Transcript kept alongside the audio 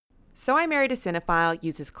So I Married a Cinephile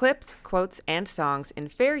uses clips, quotes, and songs in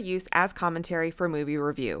fair use as commentary for movie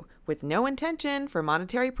review, with no intention for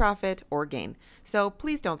monetary profit or gain. So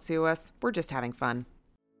please don't sue us, we're just having fun.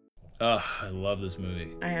 Ugh, I love this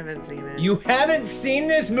movie. I haven't seen it. You haven't seen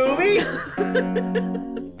this movie?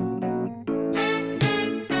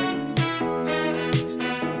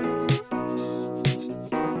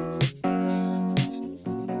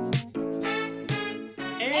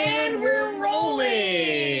 And we're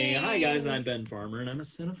rolling! Hi guys, I'm Ben Farmer and I'm a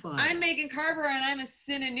cinephile. I'm Megan Carver and I'm a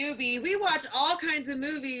cine newbie. We watch all kinds of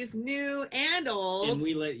movies, new and old. And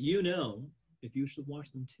we let you know if you should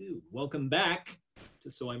watch them too. Welcome back to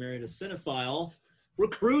So I Married a Cinephile. We're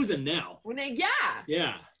cruising now.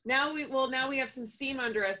 Yeah. Now we have some steam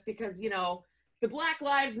under us because, you know, the Black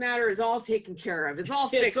Lives Matter is all taken care of. It's all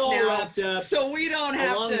fixed now. It's all wrapped up. So we don't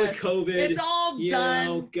have along to. with COVID. It's all done.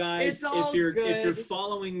 Know, guys, it's all if you're good.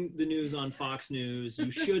 following the news on Fox News, you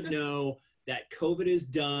should know that COVID is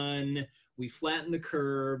done. We flattened the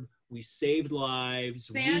curve. We saved lives.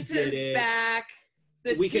 Santa's we did it. Back.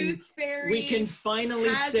 The Tooth Fairy. We can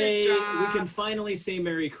finally say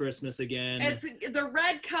Merry Christmas again. The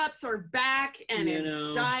red cups are back and in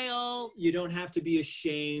style. You don't have to be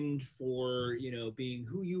ashamed for, being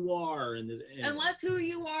who you are. Unless who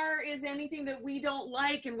you are is anything that we don't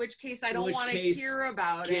like, in which case I don't want to hear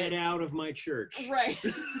about it. Get out of my church. Right.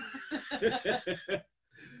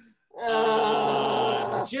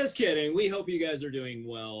 Just kidding. We hope you guys are doing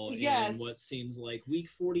well in what seems like week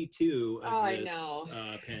 42 of this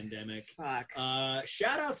pandemic. Fuck.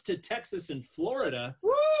 Shout outs to Texas and Florida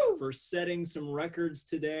for setting some records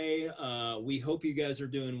today. We hope you guys are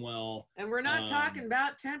doing well. And we're not talking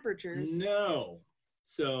about temperatures. No.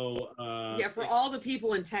 So for all the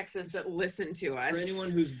people in Texas that listen to us, for anyone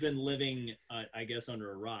who's been living I guess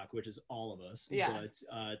under a rock, which is all of us,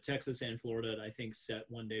 but Texas and Florida I think set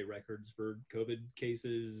one-day records for COVID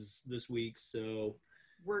cases this week, so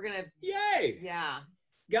we're gonna yay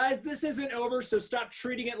guys, this isn't over, so stop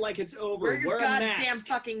treating it like it's over. Wear your goddamn mask.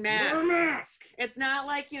 fucking mask. Wear a mask. It's not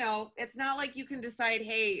like you can decide,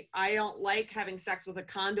 hey, I don't like having sex with a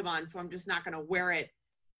condom on, so I'm just not gonna wear it.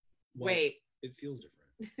 Wait. It feels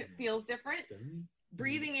different. It feels different? Doesn't it?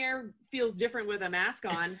 Breathing air feels different with a mask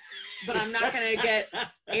on, but I'm not going to get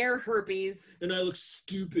air herpes. And I look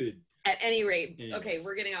stupid. At any rate, Anyways, okay,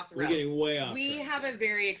 we're getting off the rails. We're getting way off We track. have a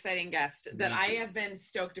very exciting guest that I have been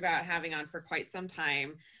stoked about having on for quite some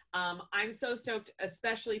time. I'm so stoked,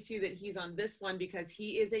 especially too, that he's on this one because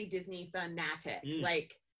he is a Disney fanatic. Okay,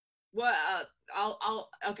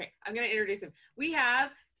 I'm going to introduce him. We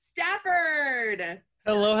have Stafford.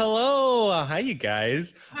 Hello. Hi, you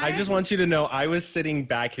guys. Hi. I just want you to know I was sitting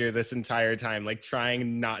back here this entire time, like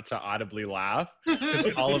trying not to audibly laugh.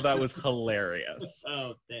 All of that was hilarious.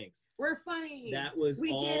 Oh, thanks. We're funny. That was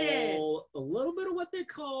did it. A little bit of what they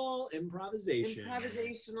call improvisation.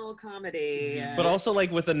 Improvisational comedy. But also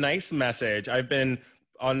like with a nice message. I've been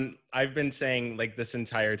saying like this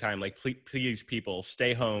entire time, like please people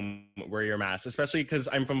stay home, wear your mask, especially because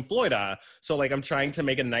I'm from Florida. So like I'm trying to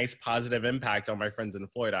make a nice positive impact on my friends in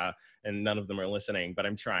Florida and none of them are listening, but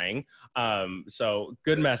I'm trying. So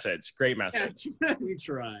good message, great message. We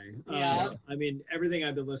try. I mean, everything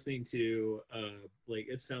I've been listening to, like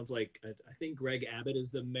it sounds like, I think Greg Abbott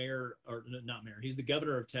is the mayor, or not mayor, he's the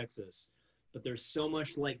governor of Texas, but there's so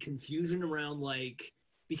much like confusion around like,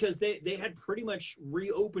 because they had pretty much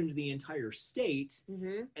reopened the entire state,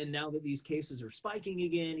 and now that these cases are spiking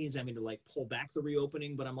again, he's having to like pull back the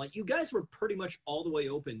reopening. But I'm like, you guys were pretty much all the way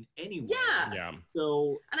open anyway. Yeah.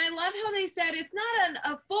 So, and I love how they said it's not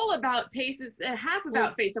a full about face, it's a half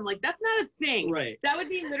about face. I'm like, that's not a thing. Right. That would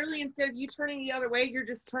be literally, instead of you turning the other way, you're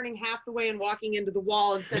just turning half the way and walking into the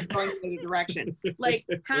wall instead of going the other direction. Like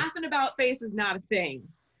half an about face is not a thing.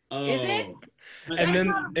 Is it? And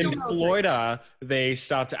then in Florida, they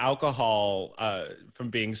stopped alcohol from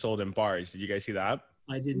being sold in bars. Did you guys see that?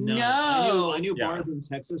 I did not. No. I knew bars in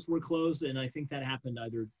Texas were closed, and I think that happened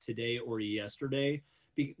either today or yesterday.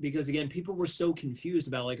 Because again, people were so confused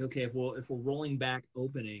about like, okay, if we're rolling back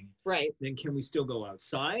opening, right? Then can we still go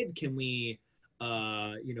outside? Can we,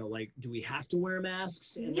 like, do we have to wear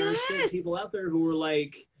masks? And there are still people out there who are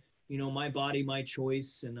like, my body, my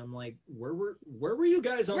choice, and I'm like, where were you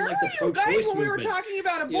guys on like the pro-choice movement? When we were talking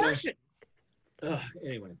about abortions?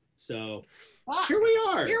 Anyway, so here we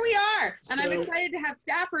are. And I'm excited to have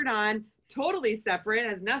Stafford on. Totally separate,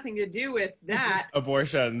 has nothing to do with that.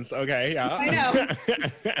 Abortions, okay, yeah. I know.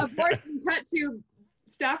 Abortion cut to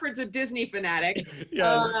Stafford's a Disney fanatic.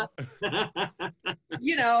 Yes.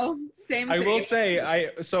 You know, same. I will say,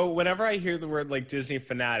 so whenever I hear the word like Disney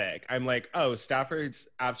fanatic, I'm like, oh, Stafford's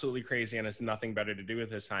absolutely crazy and has nothing better to do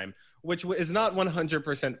with his time, which is not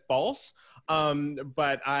 100% false.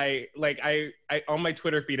 But I on my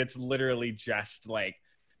Twitter feed, it's literally just like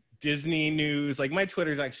Disney news. Like my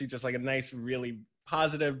Twitter is actually just like a nice, really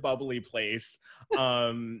positive, bubbly place.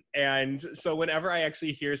 And so whenever I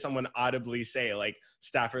actually hear someone audibly say like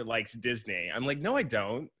Stafford likes Disney, I'm like, no, I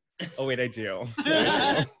don't. Oh wait, I do.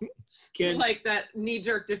 Like that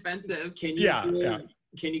knee-jerk defensive.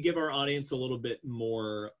 Can you give our audience a little bit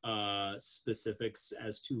more specifics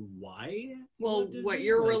as to why? Well, what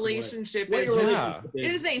your relationship is. It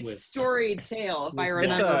is a storied tale, if I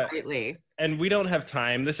remember rightly. And we don't have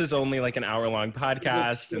time. This is only like an hour-long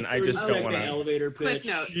podcast, and I just don't want to. Elevator pitch.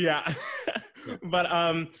 Yeah.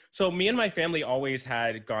 But so me and my family always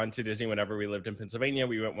had gone to Disney whenever we lived in Pennsylvania.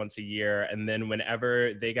 We went once a year, and then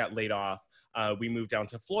whenever they got laid off, we moved down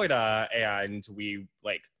to Florida, and we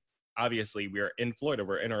obviously we're in Florida,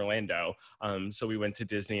 we're in Orlando. So we went to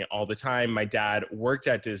Disney all the time. My dad worked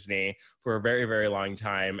at Disney for a very, very long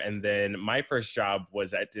time. And then my first job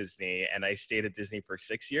was at Disney, and I stayed at Disney for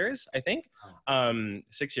 6 years, I think.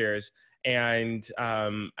 6 years. And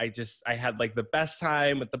I had like the best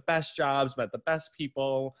time with the best jobs, met the best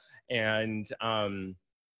people. And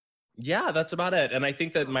yeah, that's about it. And I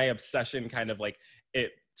think that my obsession kind of like,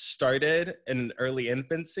 it started in early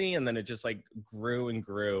infancy, and then it just like grew and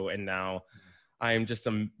grew, and now I'm just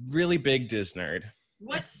a really big Disney nerd.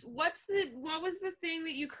 What was the thing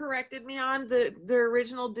that you corrected me on, the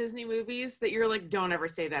original Disney movies that you're like, don't ever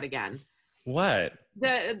say that again? What?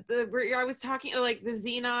 I was talking like the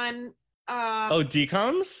Xenon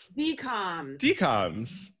DComs?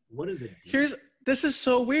 DComs. What is it? This is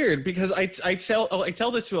so weird because I tell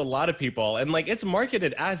this to a lot of people, and like it's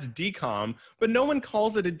marketed as DCOM, but no one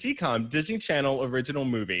calls it a DCOM. Disney Channel original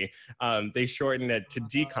movie. They shortened it to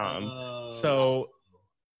DCOM. So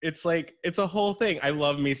it's like it's a whole thing. I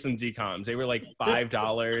love me some DCOMs. They were like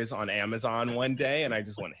 $5 on Amazon one day, and I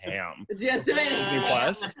just went ham. Just a minute. Disney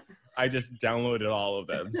Plus. I just downloaded all of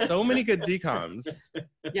them. So many good DComs.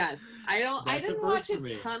 Yes. I didn't watch a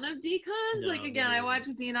ton of DComs. No, again, I watched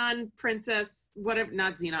Xenon Princess, whatever,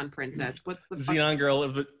 not Xenon Princess. What's the Xenon Girl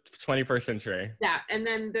of the 21st Century. Yeah. And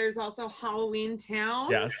then there's also Halloween Town.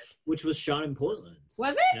 Yes. Which was shot in Portland.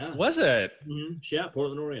 Was it? Yeah. Was it? Mm-hmm. Yeah,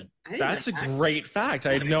 Portland, Oregon. That's a great fact.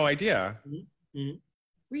 I had no idea. Mm-hmm. Mm-hmm.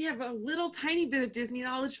 We have a little tiny bit of Disney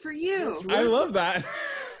knowledge for you. Right. I love that.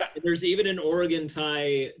 There's even an Oregon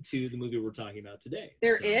tie to the movie we're talking about today.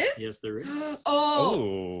 There is? Yes, there is.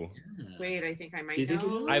 Oh. Yeah. Wait, I think I might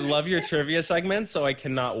know. I love your trivia segment, so I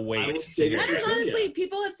cannot wait to hear it. Honestly,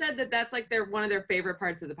 people have said that that's like one of their favorite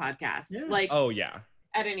parts of the podcast. Yeah. Like, oh, yeah.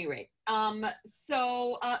 At any rate.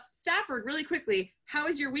 So Stafford, really quickly, how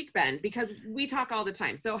has your week been? Because we talk all the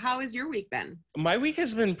time. So how has your week been? My week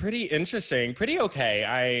has been pretty interesting, pretty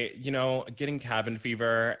okay. Getting cabin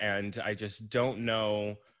fever, and I just don't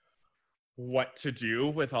know what to do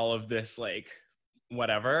with all of this, like,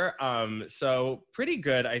 whatever. So pretty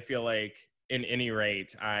good, I feel like, in any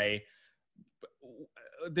rate.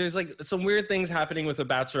 There's like some weird things happening with a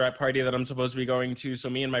bachelorette party that I'm supposed to be going to. So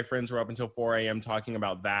me and my friends were up until 4 a.m. talking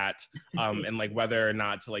about that, and like whether or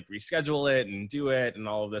not to like reschedule it and do it and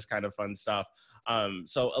all of this kind of fun stuff.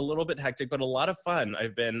 So a little bit hectic, but a lot of fun.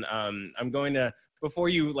 I've been, I'm going to, before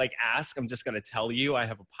you like ask, I'm just going to tell you I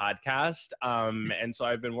have a podcast. And so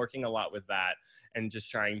I've been working a lot with that and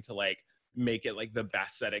just trying to like make it like the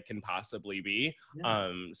best that it can possibly be.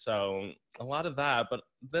 Yeah. So a lot of that, but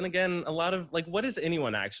then again, a lot of like, what is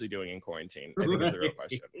anyone actually doing in quarantine? I think is the real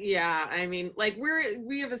question. Yeah, I mean, like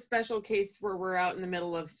we have a special case where we're out in the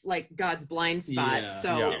middle of like God's blind spot. Yeah,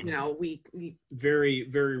 so we very,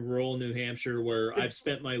 very rural New Hampshire, where I've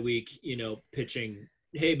spent my week, pitching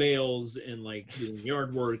hay bales and like doing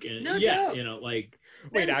yard work and joke.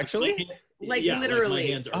 Wait, actually. Like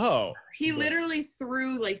literally. Like he literally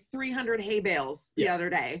threw like 300 hay bales the other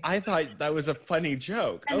day. I thought that was a funny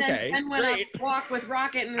joke. And then went on a walk with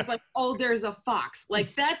Rocket and it's like, oh, there's a fox.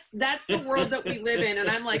 Like that's the world that we live in. And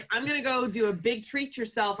I'm like, I'm gonna go do a big treat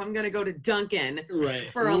yourself. I'm gonna go to Dunkin'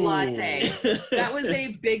 for a latte. That was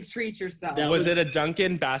a big treat yourself. Was it a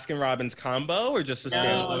Dunkin' Baskin Robbins combo or just a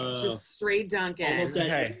standalone? Just straight Dunkin'. Almost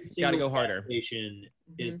gotta go harder.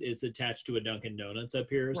 It's attached to a Dunkin' Donuts up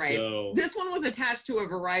here. Right. So this one was attached to a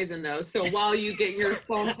Verizon though. So while you get your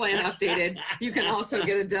phone plan updated, you can also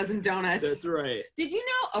get a dozen donuts. That's right. Did you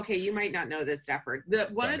know? Okay, you might not know this, Stafford.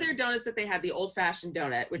 One of their donuts that they had, the old fashioned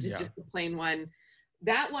donut, which is just the plain one.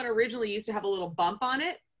 That one originally used to have a little bump on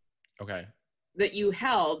it. Okay. that you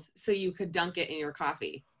held so you could dunk it in your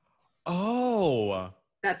coffee. Oh.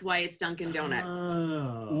 That's why it's Dunkin' Donuts.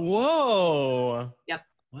 Oh. Whoa. Yep.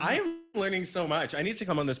 Wow. I'm learning so much. I need to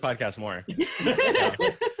come on this podcast more. We're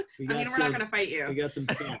not going to fight you. We got some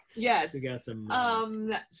facts. Yes. We got some.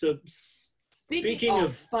 So speaking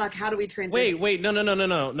of fuck, how do we transition? Wait,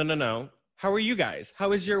 no. How are you guys?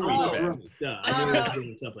 How is your week? Right. Duh. I knew I was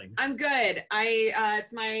doing something. I'm good.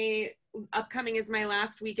 It's my upcoming is my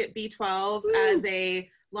last week at B12 as a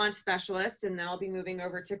launch specialist, and then I'll be moving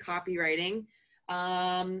over to copywriting.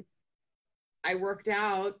 I worked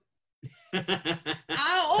out.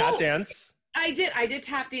 Tap dance. I did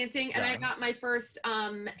tap dancing, and I got my first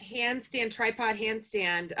tripod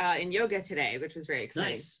handstand in yoga today, which was very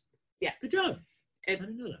exciting. Nice. Yes. Good job. I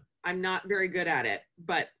didn't know that. I'm not very good at it,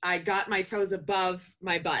 but I got my toes above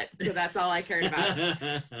my butt, so that's all I cared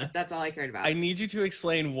about. That's all I cared about. I need you to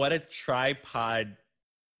explain what a tripod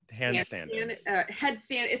handstand is.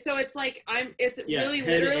 Headstand. So it's like really head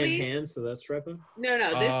literally and hands. So that's tripod.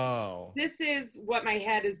 No. This is what my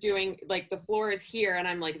head is doing. Like the floor is here, and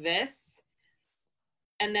I'm like this,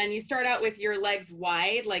 and then you start out with your legs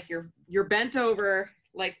wide, like you're bent over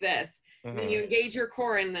like this, and then you engage your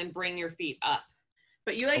core, and then bring your feet up.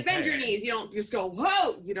 But you bend your knees. You don't just go,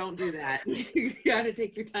 whoa. You don't do that. You got to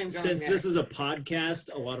take your time going. Since this is a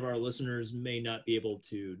podcast, a lot of our listeners may not be able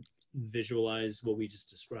to visualize what we just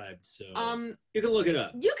described. So you can look it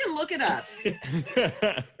up. You can look it up.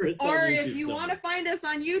 Or if you want to find us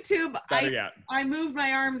on YouTube, I move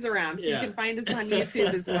my arms around so you can find us on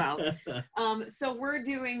YouTube as well. So we're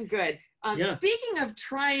doing good. Speaking of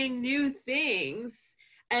trying new things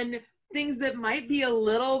and things that might be a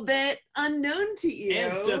little bit unknown to you.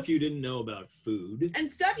 And stuff you didn't know about food.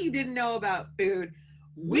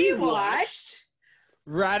 We watched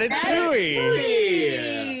Ratatouille.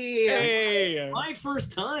 Hey. My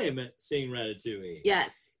first time seeing Ratatouille. Yes.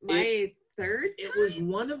 My third time? It was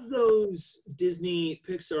one of those Disney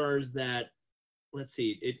Pixars that, let's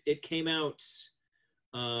see, it came out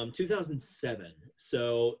 2007.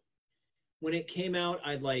 So when it came out,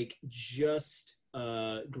 I'd just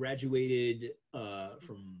graduated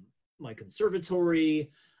from my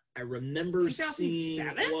conservatory. I remember 2007? seeing,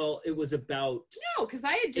 it was about because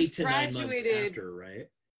I had just 8 to 9 graduated months after, right?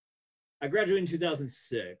 I graduated in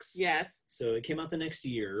 2006. Yes. So it came out the next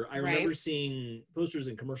year. I remember seeing posters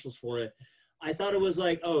and commercials for it. I thought it was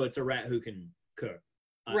it's a rat who can cook.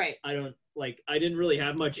 Right. I didn't really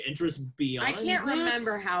have much interest beyond I can't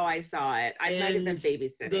remember how I saw it. I might have been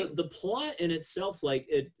babysitting. The plot in itself,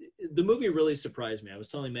 the movie really surprised me. I was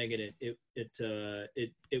telling Megan it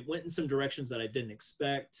went in some directions that I didn't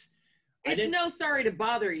expect. It's sorry to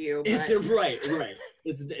bother you. But... It's right.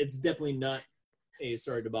 It's definitely not a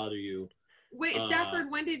sorry to bother you. Wait,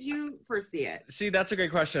 Stafford, when did you first see it? See, that's a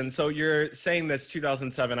great question. So you're saying this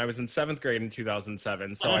 2007. I was in 7th grade in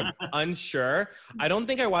 2007, so I'm unsure. I don't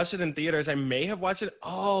think I watched it in theaters. I may have watched it.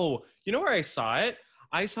 Oh, you know where I saw it?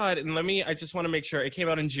 I saw it, and I just want to make sure. It came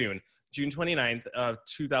out in June 29th of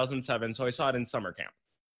 2007, so I saw it in summer camp.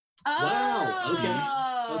 Oh,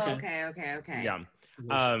 wow. Okay. Yeah.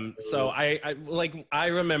 So I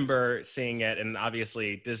remember seeing it, and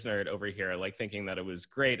obviously Disnerd over here thinking that it was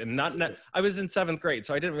great, and not I was in 7th grade,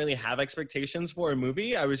 so I didn't really have expectations for a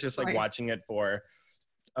movie. I was just watching it for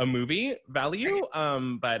a movie value.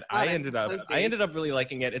 But I ended up really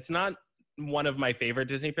liking it. It's not one of my favorite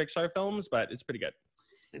Disney Pixar films, but it's pretty good.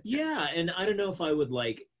 Yeah, and I don't know if I would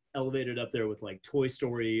elevate it up there with Toy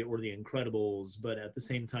Story or The Incredibles, but at the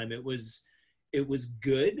same time it was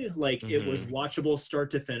good. It was watchable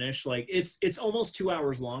start to finish. It's almost 2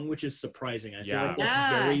 hours long, which is surprising. I feel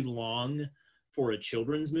that's very long for a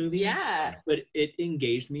children's movie. Yeah. But it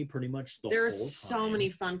engaged me pretty much the whole time. There's so many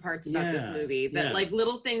fun parts about this movie that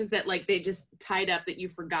little things that they just tied up that you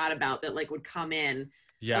forgot about that would come in.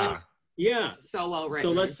 Yeah. So well written.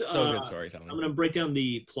 So let's good storytelling. I'm going to break down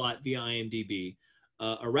the plot via IMDb.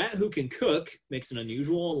 A rat who can cook makes an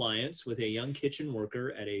unusual alliance with a young kitchen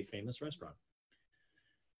worker at a famous restaurant.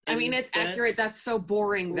 It's accurate. That's so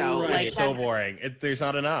boring, though. Right. It's so boring. There's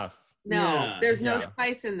not enough. No, there's no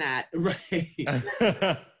spice in that. Right.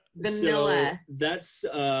 Vanilla. So that's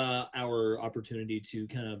our opportunity to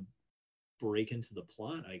kind of break into the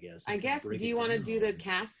plot, I guess. Do you want to do the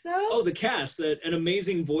cast, though? Oh, the cast. An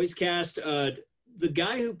amazing voice cast. The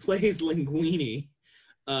guy who plays Linguini,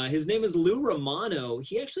 his name is Lou Romano.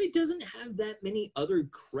 He actually doesn't have that many other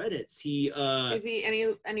credits. Is he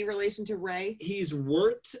any relation to Ray? He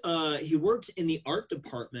worked in the art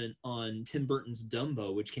department on Tim Burton's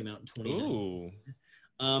Dumbo, which came out in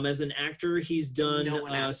 2019. As an actor, he's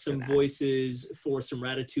done some voices for some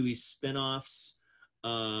Ratatouille spinoffs.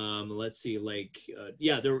 Let's see,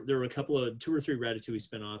 there were a couple of 2 or 3 Ratatouille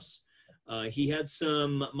spinoffs. He had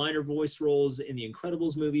some minor voice roles in the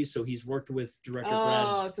Incredibles movies, so he's worked with director Brad.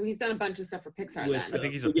 Oh, so he's done a bunch of stuff for Pixar then. I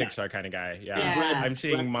think he's a Pixar kind of guy. Yeah. I'm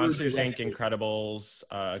seeing Brad Monsters Bird Inc., Incredibles,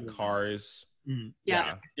 Cars.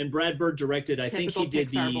 Yeah. And Brad Bird directed. I think he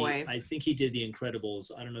did boy. I think he did the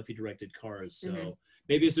Incredibles. I don't know if he directed Cars. So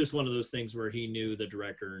maybe it's just one of those things where he knew the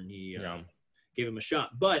director and he gave him a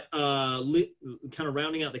shot. But kind of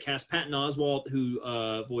rounding out the cast, Patton Oswalt, who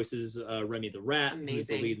voices Remy the Rat, who's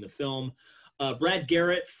the lead in the film. Brad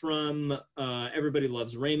Garrett from Everybody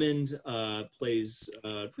Loves Raymond plays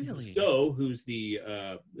Stowe, who's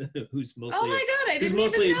who's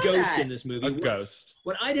mostly a ghost in this movie. A ghost.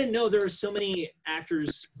 What I didn't know, there are so many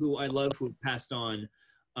actors who I love who have passed on.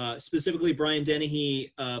 Specifically, Brian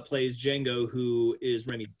Dennehy plays Django, who is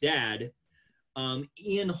Remy's dad. Sir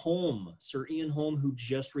Ian Holm, who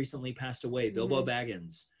just recently passed away. Bilbo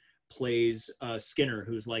Baggins plays Skinner,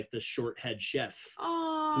 who's like the short head chef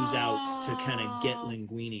who's out to kind of get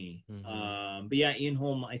linguine. But yeah, Ian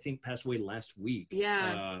Holm, I think, passed away last week.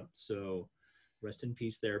 So rest in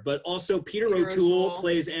peace there. But also Peter O'Toole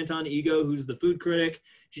plays Anton Ego, who's the food critic.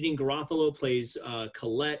 Janine Garofalo plays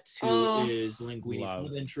Colette, who is Linguine's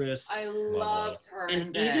love interest. I loved her.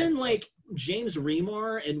 And even like James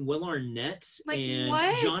Remar and Will Arnett and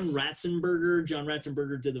John Ratzenberger. John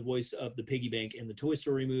Ratzenberger did the voice of the piggy bank in the Toy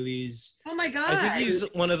Story movies. Oh my god! I think he's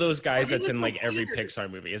one of those guys that's in like every Pixar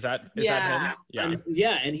movie. Is that him?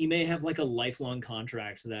 Yeah, and he may have like a lifelong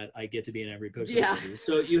contract that I get to be in every Pixar movie.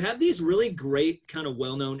 So you have these really great kind of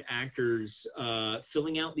well-known actors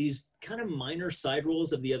filling out these kind of minor side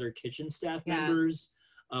roles of the other kitchen staff members.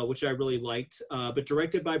 Which I really liked, but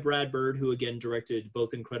directed by Brad Bird, who again directed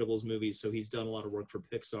both Incredibles movies, so he's done a lot of work for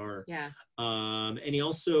Pixar. And he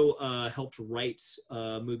also helped write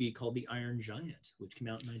a movie called The Iron Giant, which came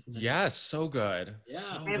out in 1990. Yes, so good. Yeah,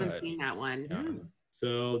 I haven't seen that one.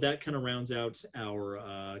 So that kind of rounds out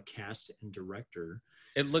our cast and director.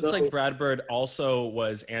 It looks like Brad Bird also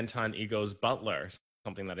was Anton Ego's butler,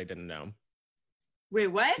 something that I didn't know. Wait,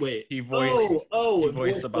 what? He voiced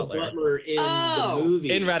the butler in the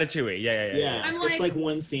movie. In Ratatouille, yeah. I'm it's like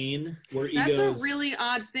one scene where Ego's... That's a really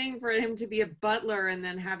odd thing for him to be a butler and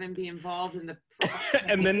then have him be involved in the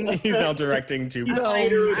and then he's now directing two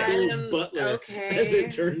butler, as it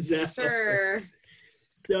turns out. Sure.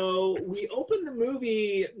 So we open the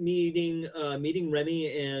movie meeting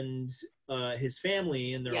Remy and his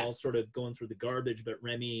family, and they're all sort of going through the garbage, but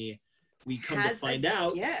Remy... We come to find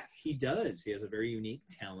out he does. He has a very unique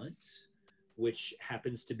talent, which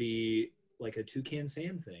happens to be like a Toucan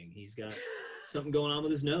Sam thing. He's got something going on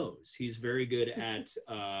with his nose. He's very good at,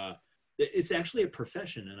 it's actually a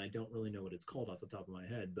profession, and I don't really know what it's called off the top of my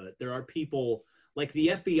head, but there are people, like the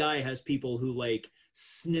FBI has people who like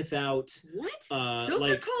sniff out. What? Those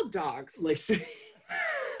are called dogs. Like,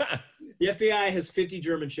 the FBI has 50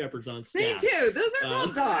 German Shepherds on staff. They do. Those are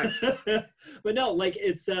called dogs. But no, like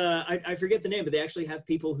it's I forget the name, but they actually have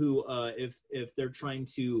people who if they're trying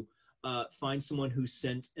to find someone who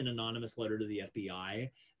sent an anonymous letter to the FBI,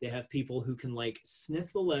 they have people who can like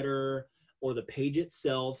sniff the letter or the page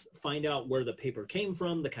itself, find out where the paper came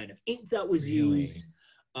from, the kind of ink that was used,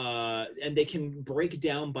 and they can break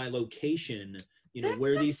down by location,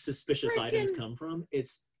 where these suspicious items come from.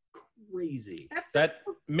 It's crazy.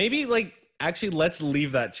 Maybe like actually let's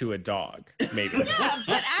leave that to a dog, maybe. Yeah,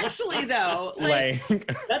 but actually though, like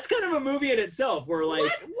that's kind of a movie in itself where like what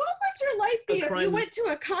would your life be if you went to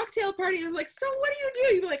a cocktail party and was like, so what do you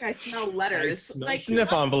do? You'd be like, I smell letters. Like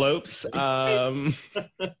sniff envelopes.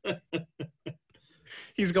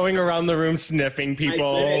 He's going around the room sniffing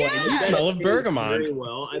people. You smell of bergamot. Very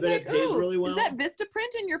well. I bet it pays really well. Is that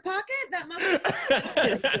Vistaprint in your pocket? That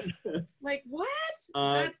mother. Like what?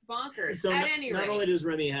 That's bonkers. So not only does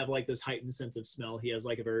Remy have like this heightened sense of smell, he has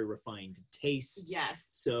like a very refined taste. Yes.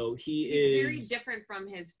 So he's very different from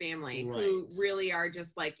his family, who really are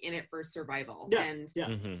just like in it for survival. Yeah.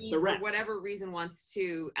 And he, for whatever reason, wants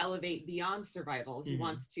to elevate beyond survival. He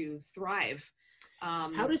wants to thrive.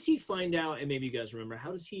 How does he find out, and maybe you guys remember,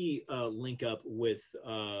 how does he link up with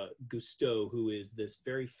Gusteau, who is this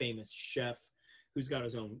very famous chef who's got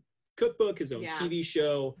his own cookbook, his own TV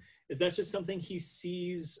show? Is that just something he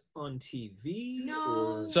sees on TV?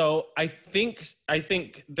 No. So I think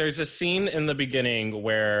there's a scene in the beginning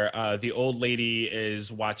where the old lady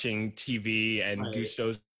is watching TV and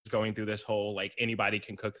Gusteau's going through this whole like anybody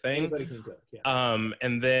can cook thing. Anybody can cook, yeah.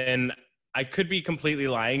 And then I could be completely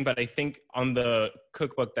lying, but I think on the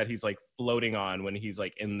cookbook that he's like floating on when he's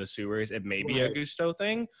like in the sewers, it may be a Gusteau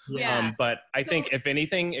thing. Yeah. But I think if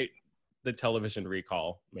anything, the television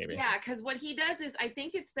recall, maybe. Yeah, because what he does is, I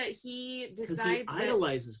think it's that he decides he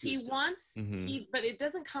idolizes that he Gustav. wants, but it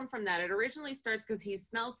doesn't come from that. It originally starts because he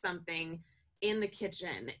smells something in the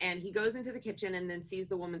kitchen, and he goes into the kitchen and then sees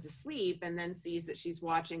the woman's asleep, and then sees that she's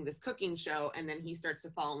watching this cooking show, and then he starts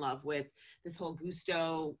to fall in love with this whole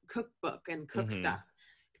Gusto cookbook and cook stuff.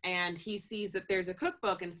 And he sees that there's a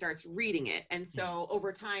cookbook and starts reading it. And so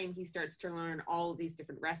over time, he starts to learn all of these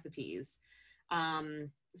different recipes.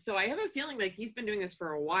 So I have a feeling like he's been doing this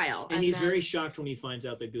for a while. And he's very shocked when he finds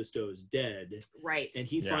out that Gusto is dead. Right. And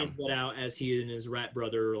he finds that out as he and his rat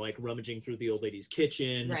brother are like rummaging through the old lady's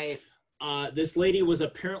kitchen. Right. This lady was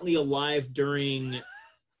apparently alive during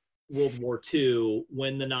World War II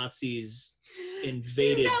when the Nazis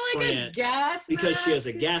invaded France because she has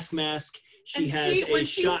a gas mask. She has a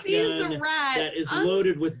shotgun that is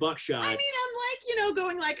loaded with buckshot. I mean, unlike,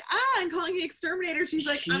 going like, and calling the exterminator, she's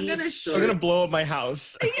like, I'm going to blow up my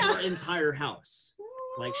house. Her entire house.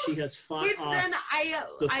 Like, she has fought Which off then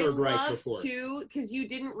the Third Reich before. Too, because you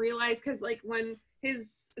didn't realize, because like when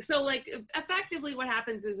effectively what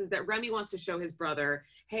happens is that Remy wants to show his brother,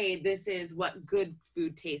 hey, this is what good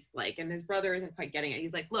food tastes like. And his brother isn't quite getting it.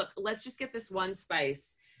 He's like, look, let's just get this one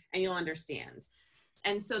spice and you'll understand.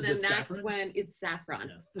 And so then that's when it's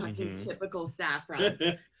saffron, fucking typical saffron.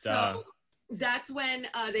 So that's when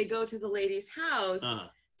they go to the lady's house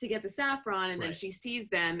to get the saffron, and then she sees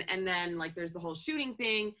them, and then like there's the whole shooting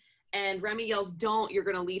thing, and Remy yells, "Don't! You're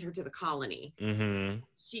gonna lead her to the colony."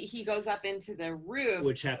 He goes up into the roof,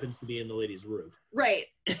 which happens to be in the lady's roof. Right.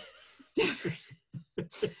 Which that's when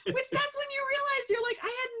you realize you're like,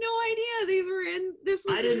 I had no idea these were in this.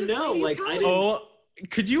 I didn't know. Like colony. I didn't.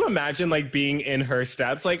 Could you imagine like being in her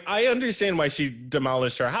steps? Like, I understand why she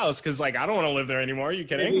demolished her house, because like I don't want to live there anymore. Are you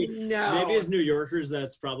kidding? Maybe as New Yorkers,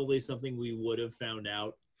 that's probably something we would have found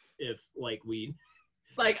out if like we.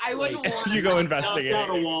 Like I wouldn't want you go investigate out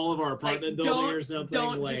a wall of our apartment building or something.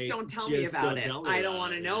 Don't tell me about it. I don't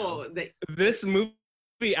want to know that. This movie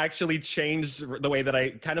actually changed the way that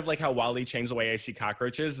I kind of like how Wall-E changed the way I see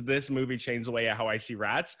cockroaches. This movie changed the way how I see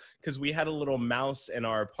rats, because we had a little mouse in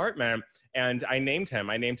our apartment. And I named him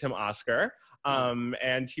Oscar.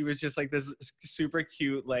 And he was just like this super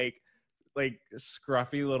cute, like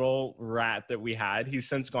scruffy little rat that we had. He's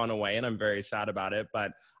since gone away, and I'm very sad about it.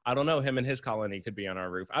 But I don't know, him and his colony could be on our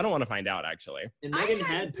roof. I don't want to find out, actually. And Megan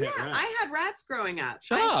had pet rats. I had rats growing up.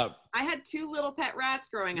 Shut up. I had 2 little pet rats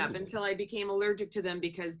growing up until I became allergic to them,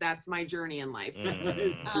 because that's my journey in life.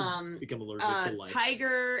 Become allergic to life.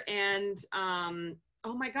 Tiger and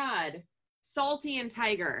oh my God, Salty and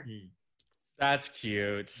Tiger. That's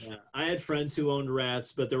cute. Yeah. I had friends who owned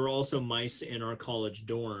rats, but there were also mice in our college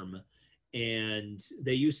dorm, and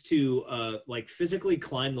they used to like physically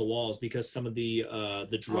climb the walls because some of the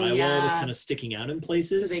drywall was kind of sticking out in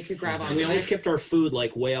places. So they could grab on. And we always kept our food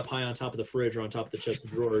like way up high on top of the fridge or on top of the chest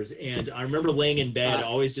of drawers. And I remember laying in bed,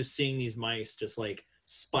 always just seeing these mice just like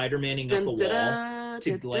Spider-Maning up the wall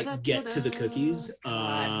to like get to the cookies.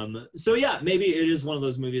 So yeah, maybe it is one of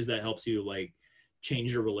those movies that helps you like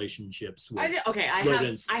change your relationships with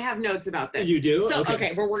I have notes about this. You do? So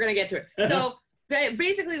okay, we're gonna get to it. So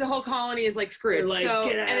basically the whole colony is like screwed. Like, so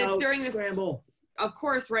get out, and it's during this scramble. Of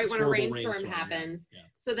course, right when a rainstorm happens. Yeah.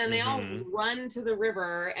 So then they all run to the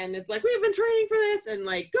river, and it's like, we've been training for this, and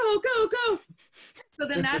like, go. So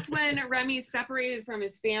then that's when Remy's separated from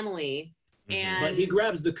his family. And but he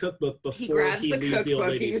grabs the cookbook before he leaves the old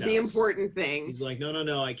lady's house. The important thing. He's like,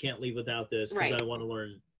 no, I can't leave without this because I want to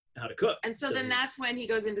learn how to cook. And so then that's when he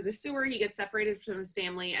goes into the sewer. He gets separated from his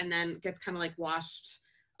family, and then gets kind of like washed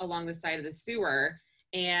along the side of the sewer,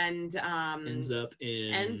 and ends up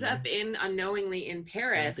in unknowingly in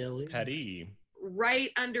Paris, right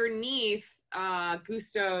underneath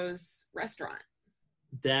Gusto's restaurant.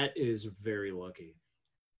 That is very lucky.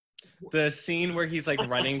 The scene where he's like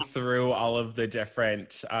running through all of the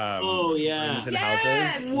different rooms and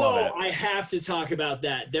houses. Whoa, I have to talk about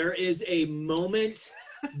that. There is a moment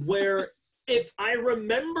where, if I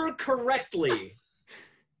remember correctly,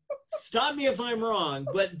 stop me if I'm wrong,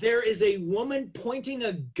 but there is a woman pointing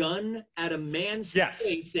a gun at a man's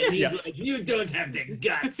face, and he's like, you don't have the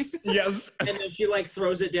guts. Yes. And then she like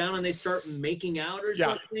throws it down, and they start making out or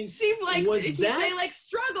something. She like, they like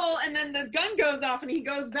struggle, and then the gun goes off, and he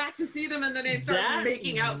goes back to see them, and then they start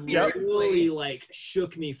making out furiously. Really like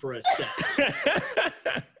shook me for a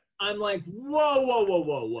second. I'm like,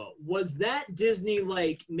 whoa. Was that Disney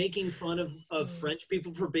like making fun of French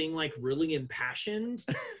people for being like really impassioned?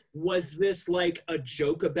 Was this like a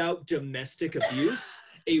joke about domestic abuse?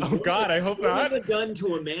 Oh God, I hope not. A gun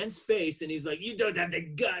to a man's face, and he's like, you don't have the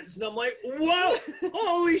guts. And I'm like, whoa,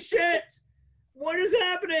 holy shit. what is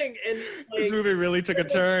happening? And like, this movie really took a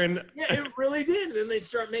turn. Yeah, it really did. And then they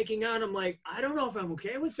start making out. I'm like, I don't know if I'm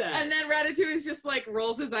okay with that. And then Ratatouille is just like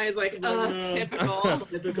rolls his eyes like, typical.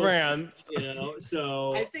 Typical, France. you know.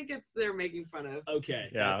 So I think they're making fun of. Okay.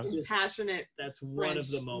 Yeah. Just, passionate. that's one of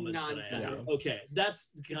the moments nonsense. that I had. Okay,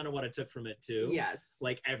 that's kind of what I took from it too. Yes.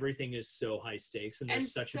 Like everything is so high stakes, and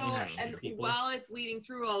there's such a passion and in people. while it's leading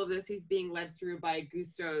through all of this, he's being led through by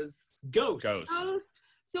Gusteau's Ghost.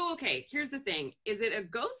 So okay, here's the thing: is it a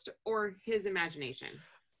ghost or his imagination?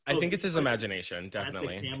 I think it's his imagination, That's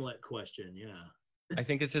definitely. the Hamlet question, yeah. I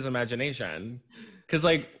think it's his imagination. Because,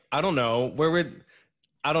 like, I don't know.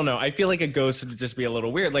 I don't know. I feel like a ghost would just be a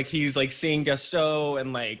little weird. Like, he's, like, seeing Gusteau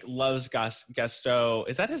and, like, loves Gusteau.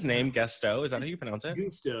 Is that his name, Gusteau? Is that how you pronounce it?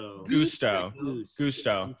 Gusteau.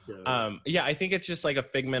 Yeah, I think it's just, like, a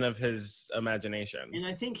figment of his imagination. And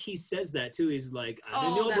I think he says that, too. He's like, I'm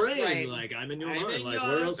in Oh, your that's brain. right. Like, I'm in your I'm mind. in Like, your-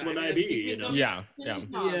 where else would I be, you know? Yeah. Yeah.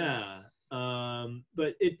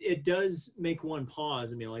 But it does make one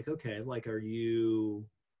pause and be like, okay, like, are you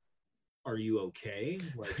okay?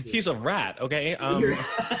 Like, He's a rat, okay?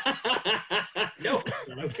 No,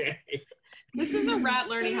 not okay. This is a rat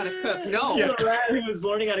learning how to cook. No. This is a rat who is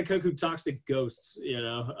learning how to cook who talks to ghosts, you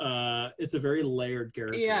know. It's a very layered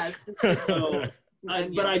character. Yeah. So,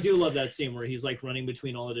 but I do love that scene where he's like running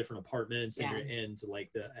between all the different apartments and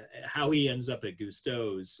like how he ends up at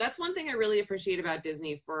Gusteau's. That's one thing I really appreciate about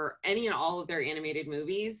Disney for any and all of their animated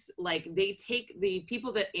movies. Like they take the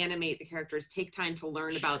people that animate the characters take time to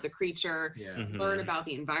learn about the creature, learn about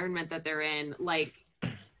the environment that they're in. Like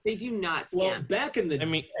they do not scam. Well, back in the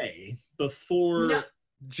day, before. No.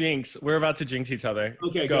 Jinx, we're about to jinx each other.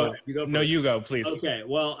 Okay, go. You go no, first. you go, please. Okay,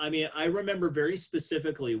 well, I mean, I remember very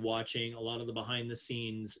specifically watching a lot of the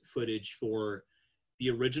behind-the-scenes footage for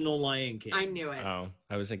the original Lion King. I knew it. Oh,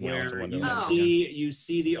 I was thinking Where Alice in you Wonderland.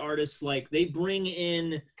 see the artists, like they bring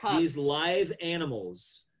in these live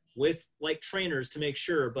animals with like trainers to make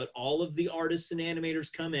sure, but all of the artists and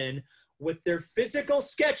animators come in with their physical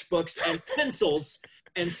sketchbooks and pencils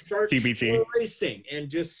and start tracing and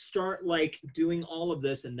just start like doing all of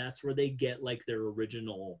this, and that's where they get like their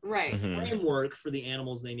original framework for the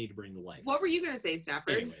animals they need to bring to life. What were you gonna say,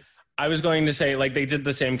 Stafford? Anyways. I was going to say, like, they did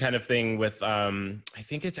the same kind of thing with, I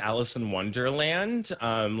think it's Alice in Wonderland.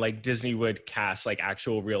 Like, Disney would cast, like,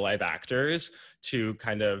 actual real-life actors to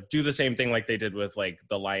kind of do the same thing like they did with, like,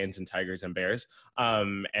 the lions and tigers and bears,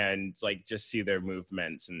 and, like, just see their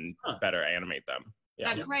movements and better animate them.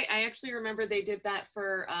 Yeah. That's right. I actually remember they did that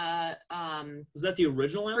for was that the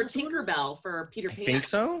original Alice for Tinkerbell for Peter Pan? I think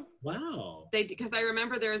so. Wow. Because I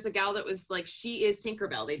remember there was a gal that was like, she is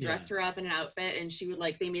Tinkerbell. They dressed her up in an outfit and she would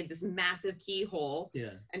like, they made this massive keyhole.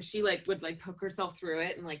 Yeah. And she like would like poke herself through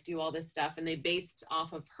it and like do all this stuff, and they based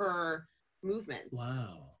off of her movements.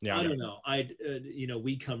 Wow. Yeah. I don't know. You know,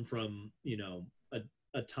 we come from, you know,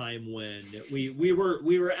 a time when we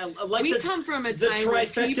come from a the time when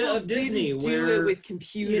trifecta of Disney didn't where do it with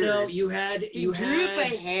computers. You know, you had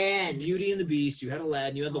by hand. Beauty and the Beast, you had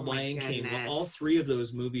Aladdin, you had the Lion King. goodness. Well, all three of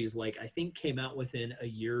those movies, like I think, came out within a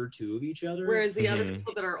year or two of each other. Whereas the other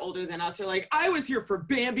people that are older than us are like, I was here for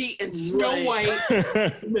Bambi and Snow White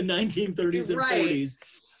in the 1930s and 40s.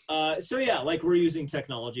 So yeah, like we're using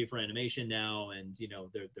technology for animation now, and you know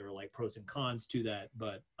there are like pros and cons to that.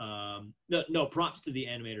 But no, props to the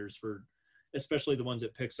animators for, especially the ones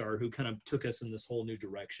at Pixar who kind of took us in this whole new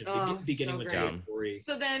direction, beginning with Toy Story.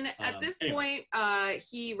 So then at this point,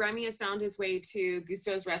 Remy has found his way to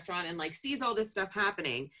Gusteau's restaurant and like sees all this stuff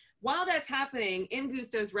happening. While that's happening in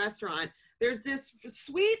Gusteau's restaurant, there's this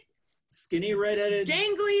sweet, skinny redheaded,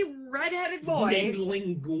 gangly redheaded boy named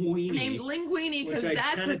Linguini, because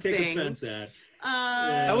that's kind a of take thing. offense at.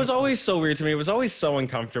 That was always so weird to me. It was always so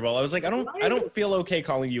uncomfortable. I was like, I don't feel okay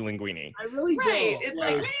calling you Linguini. I really don't. It's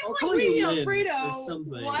like Linguini Alfredo.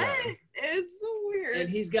 What? It's so weird. And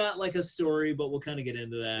he's got like a story, but we'll kind of get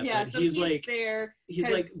into that. Yeah, but so he's like there.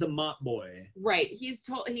 He's like the mop boy. Right. He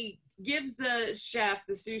gives the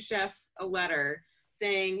sous chef, a letter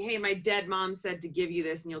saying, hey, my dead mom said to give you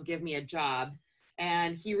this and you'll give me a job.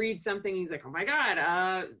 And he reads something. He's like, oh my God,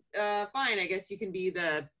 fine. I guess you can be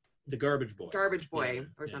the garbage boy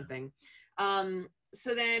or something.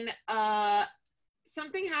 So then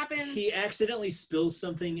something happens. He accidentally spills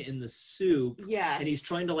something in the soup. Yes. And he's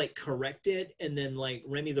trying to like correct it. And then like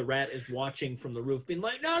Remy the rat is watching from the roof being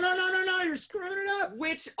like, no, you're screwing it up.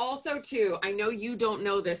 Which also too, I know you don't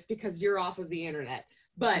know this because you're off of the internet,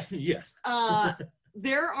 but yes.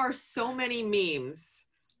 There are so many memes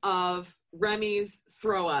of Remy's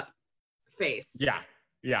throw up face. Yeah.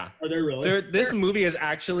 Yeah. Are there really? This movie is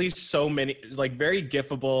actually so many, like, very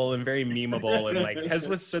gifable and very memeable, and like has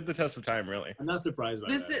withstood the test of time. Really, I'm not surprised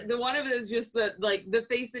by that. The one of it is just the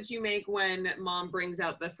face that you make when mom brings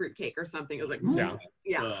out the fruitcake or something. It was like,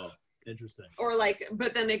 yeah. Oh, interesting. Or like,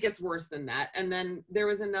 but then it gets worse than that. And then there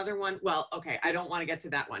was another one. Well, okay, I don't want to get to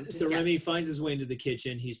that one. So Remy finds his way into the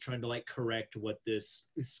kitchen. He's trying to like correct what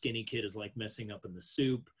this skinny kid is like messing up in the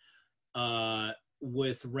soup.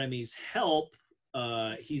 With Remy's help,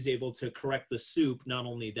 he's able to correct the soup. Not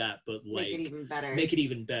only that, but like make it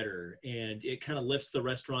even better. And it kind of lifts the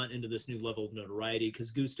restaurant into this new level of notoriety,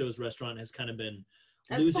 because Gusto's restaurant has kind of been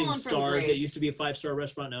losing stars. It used to be a 5-star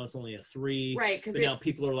restaurant. Now it's only a 3. Right. But now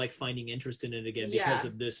people are like finding interest in it again because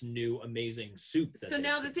of this new amazing soup. So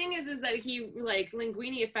now the thing is that he, like,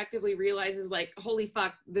 Linguini effectively realizes, like, holy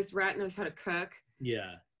fuck, this rat knows how to cook.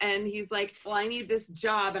 Yeah. And he's like, well, I need this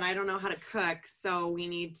job and I don't know how to cook, so we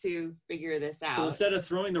need to figure this out. So instead of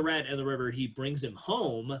throwing the rat in the river, he brings him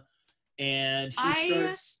home and he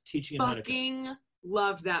starts teaching him how to cook. I fucking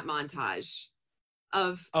love that montage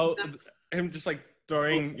of him just like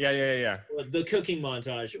throwing. Yeah. The cooking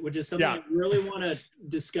montage, which is something I really want to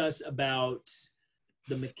discuss about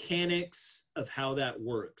the mechanics of how that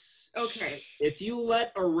works. Okay. If you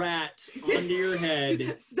let a rat onto your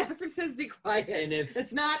head... Stafford says be quiet. And if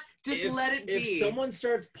it's not, just let it be. If someone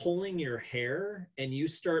starts pulling your hair and you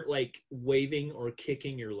start like waving or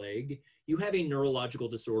kicking your leg, you have a neurological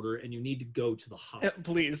disorder and you need to go to the hospital.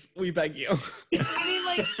 Please, we beg you. I mean,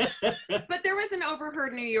 like, but there was an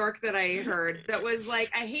Overheard New York that I heard that was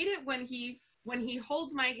like, I hate it when he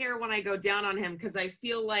holds my hair when I go down on him, because I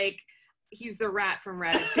feel like he's the rat from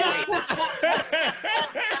Ratatouille.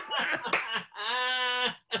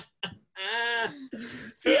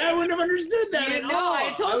 See, I wouldn't have understood that at all.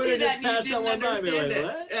 I told you that you didn't understand it.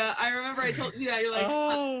 What? I remember I told you that. You're like,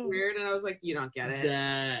 oh, weird. And I was like, you don't get it.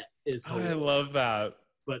 That is hilarious. I love that.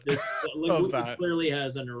 But this clearly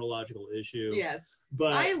has a neurological issue. Yes.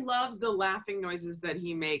 But I love the laughing noises that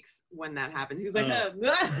he makes when that happens. He's like,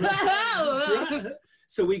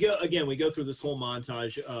 So we go through this whole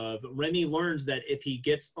montage of Remy learns that if he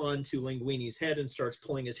gets onto Linguini's head and starts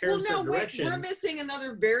pulling his hair in certain directions. We're missing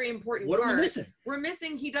another very important part. What are we missing? We're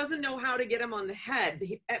missing, he doesn't know how to get him on the head.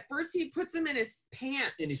 At first he puts him in his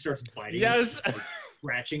pants. And he starts biting him, like,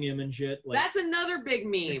 scratching him and shit. Like, that's another big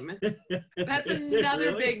meme. That's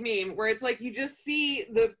another big meme where it's like you just see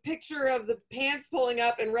the picture of the pants pulling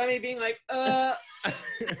up and Remy being like,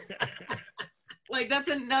 Like, that's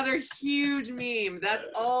another huge meme. That's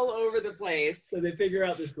all over the place. So they figure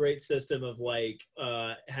out this great system of, like,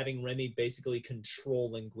 having Remy basically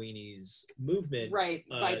control Linguini's movement. Right,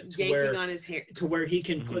 by yanking on his hair. To where he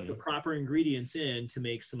can put the proper ingredients in to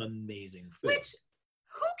make some amazing food. Which,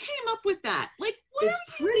 who came up with that? Like, what a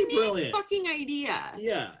pretty brilliant fucking idea.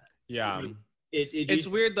 Yeah. Yeah. I mean, it's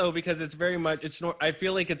weird, though, because it's very much, I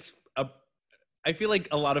feel like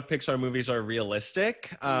a lot of Pixar movies are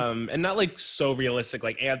realistic, and not like so realistic,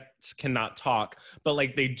 like ants cannot talk, but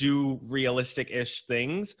like they do realistic-ish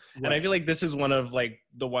things. Right. And I feel like this is one of like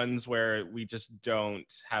the ones where we just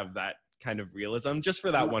don't have that kind of realism just for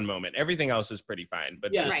that one moment. Everything else is pretty fine.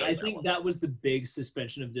 But yeah, I think that was the big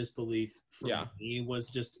suspension of disbelief for me, was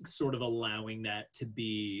just sort of allowing that to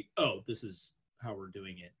be, this is how we're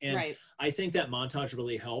doing it. And I think that montage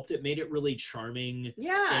really helped. It made it really charming.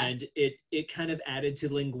 Yeah. And it kind of added to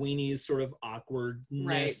Linguini's sort of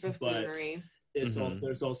awkwardness. But it's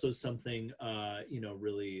there's also something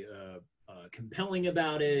really compelling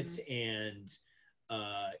about it. And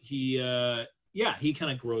he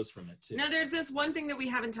kind of grows from it too. Now there's this one thing that we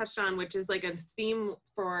haven't touched on, which is like a theme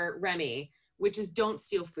for Remy, which is don't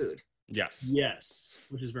steal food. Yes,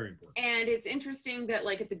 which is very important. And it's interesting that,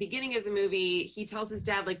 like, at the beginning of the movie, he tells his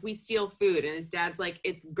dad, like, we steal food. And his dad's like,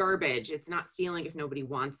 it's garbage. It's not stealing if nobody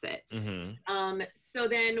wants it. Mm-hmm. So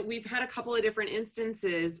then we've had a couple of different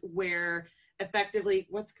instances where effectively,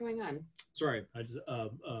 what's going on? Sorry, I just,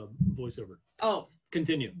 voiceover. Oh.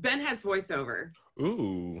 Continue. Ben has voiceover.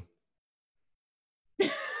 Ooh.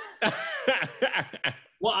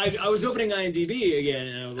 Well, I was opening IMDb again,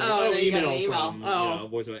 and I was like, email from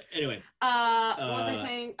voiceover. Anyway. What was I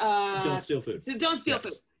saying? Don't steal food. So don't steal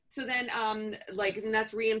food. So then, and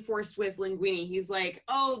that's reinforced with Linguini. He's like,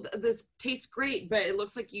 this tastes great, but it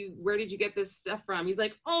looks like where did you get this stuff from? He's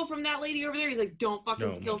like, from that lady over there. He's like, don't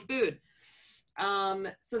fucking steal food.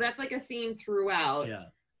 So that's like a theme throughout.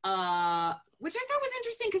 Yeah. Which I thought was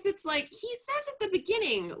interesting because it's like, he says at the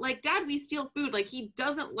beginning, like, Dad, we steal food. Like, he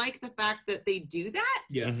doesn't like the fact that they do that.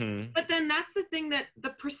 Yeah. Mm-hmm. But then that's the thing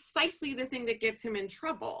precisely the thing that gets him in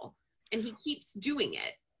trouble. And he keeps doing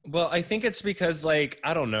it. Well, I think it's because, like,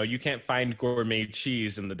 I don't know, you can't find gourmet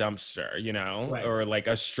cheese in the dumpster, you know, Right. or like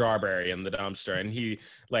a strawberry in the dumpster. And he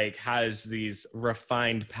like has these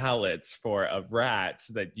refined palates for of rats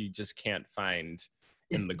that you just can't find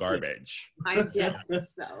in the garbage. I guess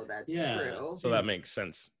so. That's Yeah. true. So that makes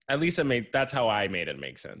sense. At least that's how I made it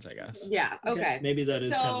make sense, I guess. Yeah. Okay. Maybe that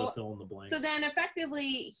is kind of a So- fill in the blanks. So then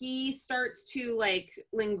effectively he starts to like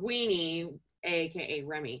Linguini, aka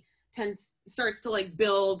Remy, starts to like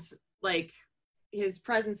build like his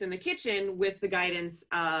presence in the kitchen with the guidance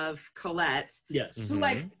of Colette, yes. who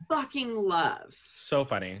I fucking love. So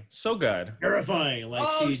funny. So good. Terrifying.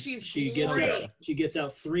 Like she's she gets great. out, she gets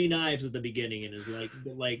out 3 knives at the beginning and is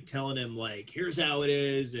like telling him like, here's how it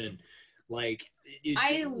is, and like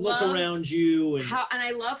I look love around you, and and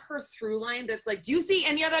I love her through line that's like, do you see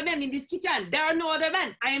any other men in this kitchen? There are no other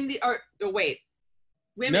men. I am the women.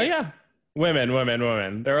 No, yeah. Women.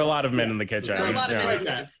 There are a lot of men in the kitchen. There are a lot of Yeah. men in the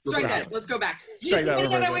Yeah. kitchen. Strike that. Let's go back. Strike that, Any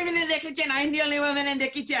other Roberta. women in the kitchen? I'm the only woman in the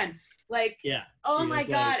kitchen. Like, yeah. oh She my is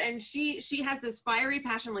god. like- And she has this fiery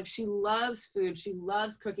passion. Like, she loves food, she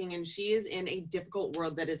loves cooking, and she is in a difficult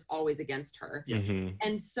world that is always against her. Mhm.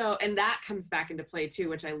 And that comes back into play too,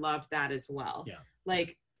 which I loved that as well. Yeah.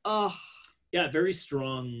 Like, oh, Yeah, very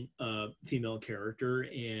strong female character,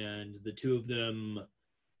 and the two of them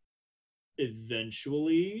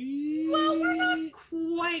eventually. well, we're not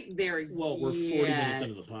quite there. Well, we're 40 yet. minutes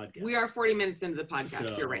into the podcast. We are 40 minutes into the podcast.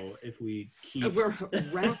 So You're right. if we keep, We're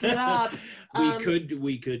wrap it up.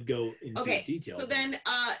 we could go into Okay, detail. so then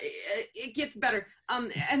it gets better.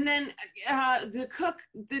 And then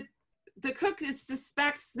the cook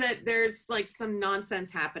suspects that there's like some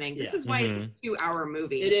nonsense happening. This Yeah. is why it's a 2-hour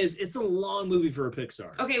movie. it is. It's a long movie for a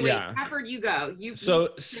Pixar. Okay, wait, Yeah. Crawford, you go. So you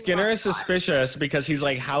Skinner is watch. suspicious because he's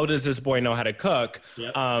like, how does this boy know how to cook?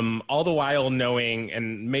 Yep. All the while knowing,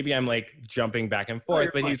 and maybe I'm like jumping back and forth,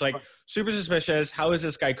 you're but fine, he's like fine. super suspicious. How is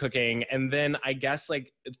this guy cooking? And then I guess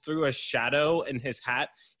like through a shadow in his hat,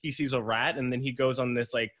 he sees a rat, and then he goes on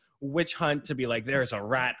this like witch hunt to be like, there's a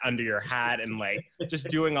rat under your hat, and like just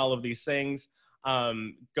doing all of these things.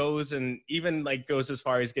 Goes and even like goes as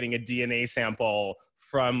far as getting a DNA sample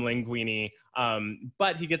from Linguini.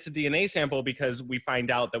 But he gets a DNA sample because we find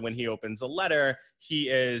out that when he opens a letter, he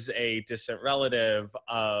is a distant relative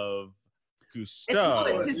of It's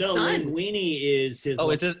Gusteau. his No, son. Linguini is his. Oh,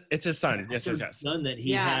 it's his son. Yes, bastard yes, yes. son that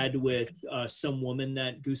he Yeah. had with some woman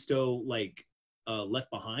that Gusteau like left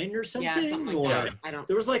behind or something. Yeah, something or like that. I don't.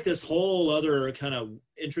 there was like this whole other kind of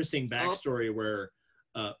interesting backstory where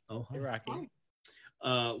hi. Iraqi.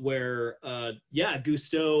 Where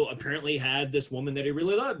Gusteau apparently had this woman that he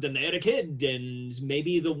really loved, and they had a kid, and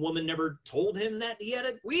maybe the woman never told him that he had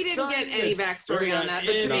a We didn't son, get any backstory Yeah, on that,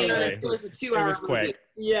 but to be and- honest, it was a 2-hour It was quick. movie.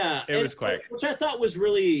 yeah, It was quick. which I thought was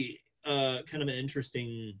really kind of an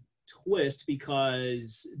interesting twist,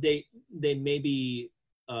 because they maybe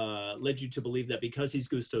led you to believe that because he's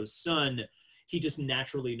Gusteau's son, he just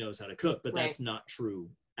naturally knows how to cook, but Right. that's not true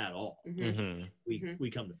at all. Mhm. Hmm. We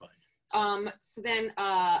come to find. So then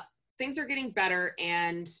things are getting better,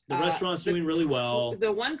 and The restaurant's doing really well.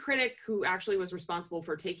 The one critic who actually was responsible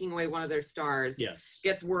for taking away one of their stars Yes.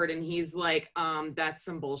 gets word, and he's like, that's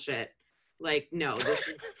some bullshit. Like, no, this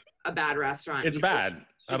is a bad restaurant. It's bad.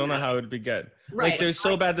 I don't know how it would be good. Right. Like, they're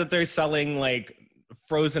so bad that they're selling like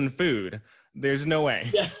frozen food. There's no way.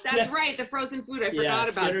 Yeah. That's right. The frozen food. I forgot about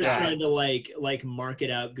Skinner's that. trying to like market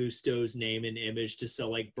out Gusteau's name and image to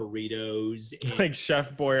sell like burritos and Like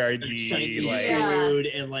Chef Boyardee. Chinese Like, Yeah. food,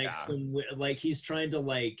 and like Yeah. like he's trying to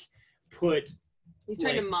like put He's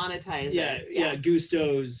trying to monetize it.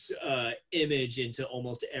 Gusteau's image into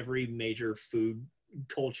almost every major food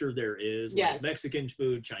culture there is. Yes. Like Mexican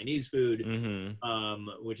food, Chinese food. mhm.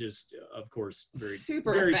 Which is of course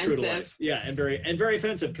Super very true to offensive. life. Yeah, and very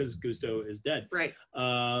offensive because Gusteau is dead. Right.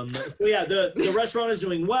 So yeah, the restaurant is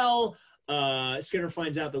doing well. Skinner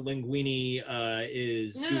finds out that Linguini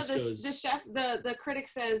is No, Gusteau's. the chef, the critic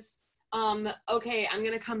says, okay, I'm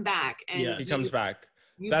gonna come back, and Yes. He comes back.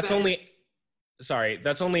 you That's better-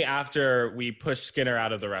 that's only after we push Skinner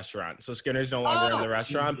out of the restaurant. So Skinner's no longer in Oh. the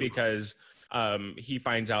restaurant Mhm. because he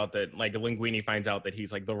finds out that like Linguini finds out that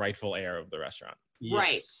he's like the rightful heir of the restaurant.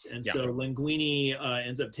 Yes. And Yeah. so Linguini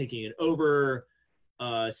ends up taking it over.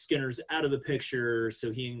 Skinner's out of the picture,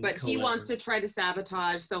 so he and But he Colette- wants to try to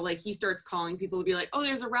sabotage, so like he starts calling people to be like, "Oh,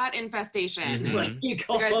 there's a rat infestation." Mhm. Right, he The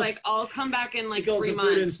calls, guy's like, "I'll come back in he like calls 3 the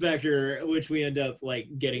months." food inspector, which we end up like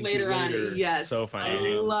getting later to on. later. Yes, So I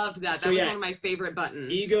funny. loved that. So That was yeah, one of my favorite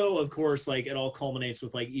buttons. Ego, of course, like it all culminates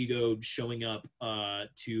with like Ego showing up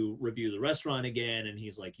to review the restaurant again, and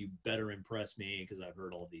he's like, "You better impress me because I've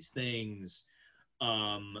heard all these things."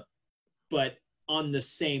 But on the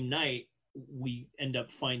same night, we end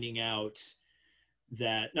up finding out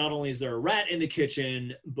that not only is there a rat in the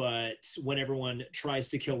kitchen, but when everyone tries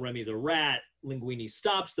to kill Remy the rat, Linguini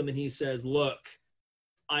stops them and he says, look,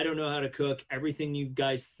 I don't know how to cook. Everything you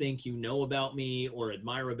guys think you know about me or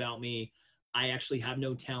admire about me, I actually have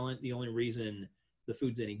no talent. The only reason the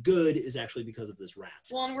food's any good is actually because of this rat.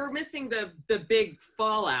 Well, and we're missing the big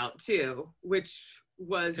fallout too, which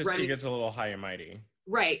was Because she gets a little high and mighty.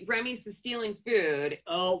 Right, Remy's stealing food.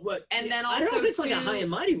 Oh, but and then also I don't know if it's like a high and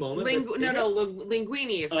mighty moment.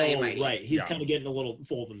 Linguini is high and mighty. Right, he's kind of getting a little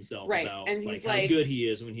full of himself about and like he's how good he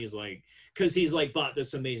is when he's like, because he's like bought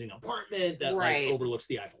this amazing apartment that like overlooks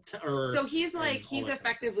the Eiffel Tower. So he's like, he's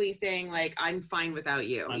effectively saying like, I'm fine without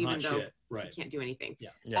you, I'm even though he can't do anything.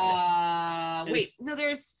 Yeah. Wait, no,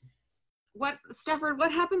 there's Stafford.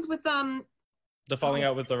 What happens with the falling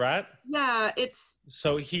out with the rat? Yeah, it's...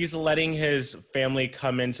 So he's letting his family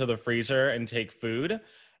come into the freezer and take food.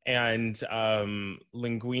 And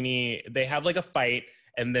Linguini, they have like a fight.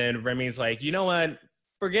 And then Remy's like, you know what?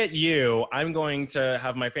 Forget you. I'm going to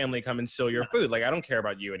have my family come and steal your food. Like, I don't care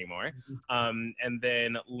about you anymore. And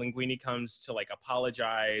then Linguini comes to like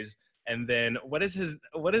apologize. And then what is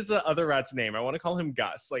the other rat's name? I want to call him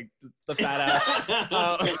Gus, like the fat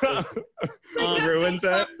ass. Ruins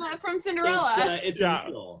it. From Cinderella. It's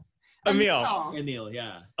Emil,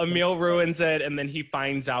 yeah. Emil ruins it, and then he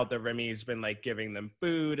finds out that Remy's been like giving them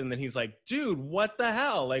food, and then he's like, dude, what the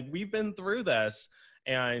hell? Like, we've been through this.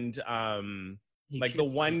 And like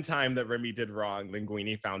the one time that Remy did wrong,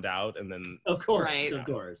 Linguini found out, and then of course.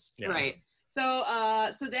 Yeah. Right. So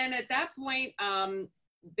then at that point,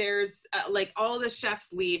 there's like all the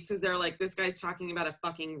chefs leave because they're like, this guy's talking about a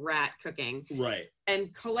fucking rat cooking. Right.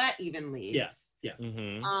 And Colette even leaves. Yeah.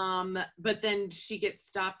 Mm-hmm. But then she gets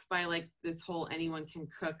stopped by like this whole anyone can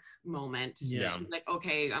cook moment. Yeah. She's like,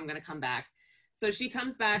 okay, I'm gonna come back. So she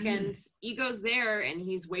comes back and Ego's there and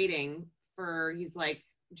he's waiting he's like,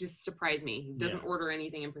 just surprise me. He doesn't order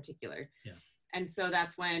anything in particular. Yeah. And so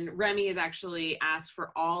that's when Remy has actually asked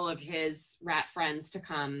for all of his rat friends to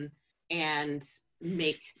come and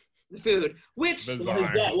make the food, which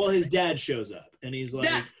his dad shows up and he's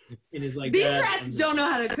like, these rats don't know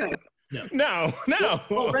how to cook. No.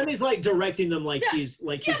 Well, Remy's like directing them like he's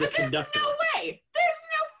a conductor. There's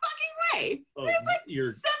no fucking way. There's like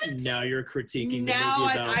you're 17. Now you're critiquing. Now the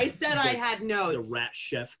movie about I said I had notes. The rat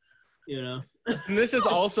chef, you know. And this is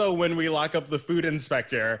also when we lock up the food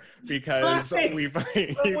inspector because we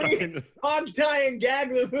find hog tie and gag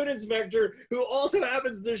the food inspector, who also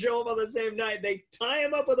happens to show up on the same night. They tie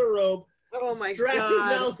him up with a rope, strap his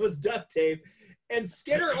mouth with duct tape, and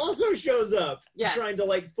Skinner also shows up trying to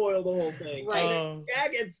like foil the whole thing. Right.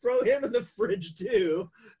 Gag and throw him in the fridge too.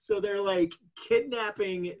 So they're like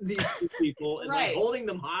kidnapping these two people and like holding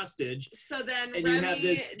them hostage. So then and Remy you have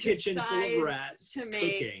this kitchen full of rats to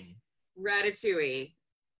make cooking ratatouille,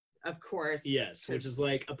 of course. Yes, which is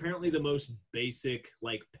like apparently the most basic,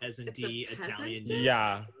 like peasant-y Italian dish.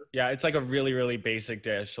 Yeah, it's like a really, really basic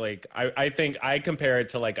dish. Like I think I compare it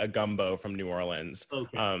to like a gumbo from New Orleans.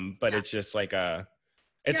 Okay. But it's just like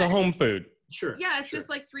it's a home food. Sure. Yeah, it's just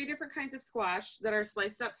like 3 different kinds of squash that are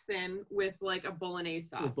sliced up thin with like a bolognese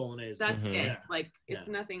sauce. With bolognese. That's it. Yeah. Like it's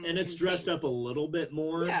nothing. And it's dressed up a little bit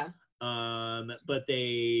more. Yeah. But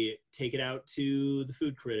they take it out to the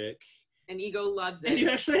food critic. And Ego loves it. And you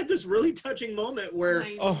actually have this really touching moment where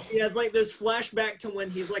he has like this flashback to when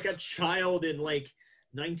he's like a child in like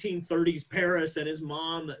 1930s Paris and his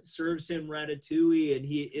mom serves him ratatouille and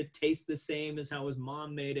it tastes the same as how his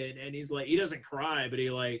mom made it. And he's like, he doesn't cry, but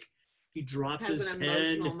he drops his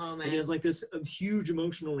pen and he has like this huge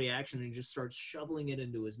emotional reaction and he just starts shoveling it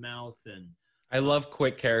into his mouth. And I love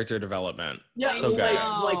quick character development. Yeah, so good.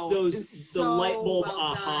 Like those the light bulb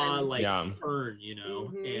well turn, you know,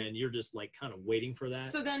 and you're just like kind of waiting for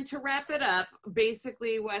that. So then to wrap it up,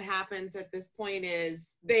 basically what happens at this point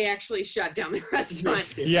is they actually shut down the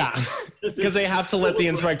restaurant. Yeah, because they have to let the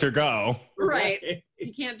inspector go. Right.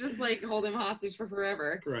 You can't just like hold him hostage for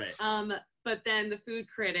forever. Right. But then the food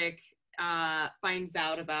critic finds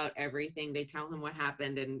out about everything. They tell him what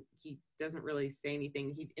happened and he doesn't really say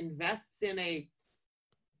anything. He invests in a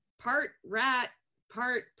part rat,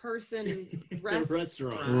 part person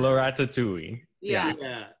restaurant. Le Ratatouille. Yeah.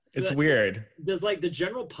 It's weird. Does like the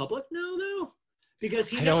general public know though? Because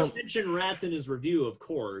he never mentioned rats in his review, of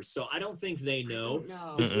course. So I don't think they know.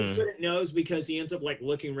 The food critic knows because he ends up like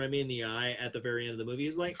looking Remy in the eye at the very end of the movie.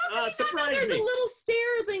 He's like, surprise me. There's a little stair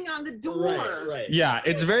thing on the door. Right. Yeah,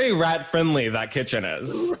 it's very rat friendly, that kitchen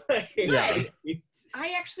is. Right. Yeah.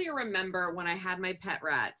 I actually remember when I had my pet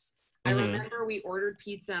rats, I Mhm. remember we ordered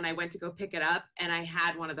pizza and I went to go pick it up and I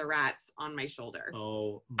had one of the rats on my shoulder.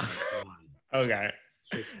 Oh my god. Okay.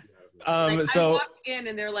 Shit, yeah. Like, I So walked in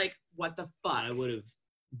and they're like, "What the fuck?" I would have.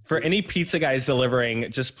 for any pizza guys delivering,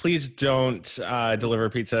 just please don't deliver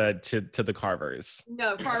pizza to the Carvers.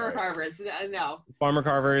 No, Farmer Carvers. No. Farmer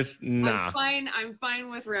Carvers, nah. I'm fine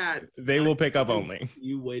with rats. They will pick up only.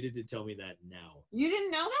 You waited to tell me that now. You didn't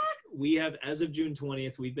know that? We have, as of June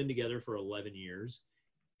 20th, we've been together for 11 years,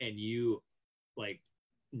 and you, like,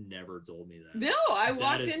 never told me that. No, I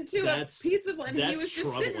walked into a that's- pizza place and he that's was just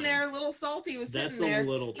troubling. sitting there, a little salty, was That's sitting there. a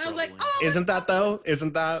little And I was like, troubling. "Oh, Isn't that though?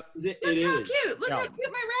 Isn't that? It look how is. cute! Look Yeah. how cute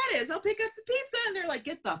my rat is! I'll pick up the pizza." And they're like,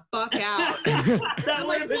 "Get the fuck out!" That I'm would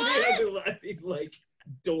like, have been "What?" I'd be like,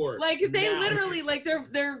 door. Like they now. literally, like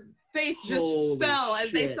their face just Holy fell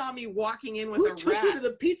as they shit. saw me walking in with Who a took rat. you to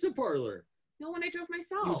the pizza parlor? No, when I drove You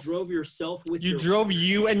myself. drove yourself with You your drove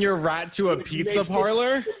you and your rat to a Which pizza makes it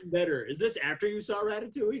parlor? better. Is this after you saw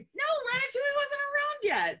Ratatouille? No, Ratatouille wasn't around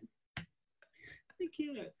yet. I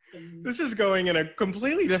can't. This is going in a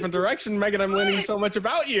completely different direction, Megan. I'm learning so much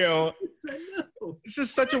about you. I know. It's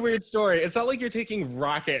just such a weird story. It's not like you're taking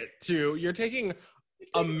Rocket to, you're taking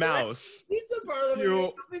a mouse. Pizza parlor. You-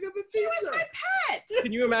 You pick up a He was pizza. my pet.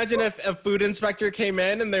 Can you imagine if a food inspector came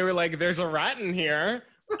in and they were like, there's a rat in here?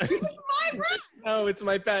 He was my rat. No, it's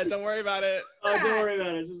my pet. Don't worry about it. Oh, don't worry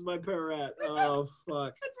about it. This is my pet rat. Oh,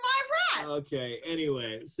 fuck. It's my rat. Okay,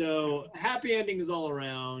 anyway, so happy endings all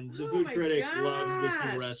around. The Oh food my critic loves this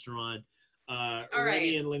gosh. new restaurant. All Remy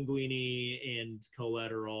right. and Linguini and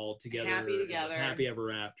Colette are all together. Happy together. Happy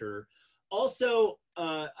ever after. Also,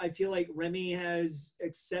 I feel like Remy has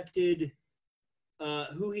accepted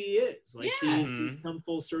who he is. Like Yeah. he's come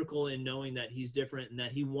full circle in knowing that he's different and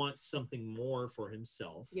that he wants something more for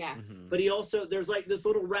himself. Yeah. But he also, there's like this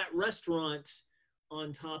little rat restaurant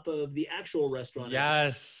on top of the actual restaurant.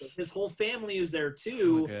 Yes. His whole family is there Oh,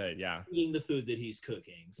 too, good. Yeah. eating the food that he's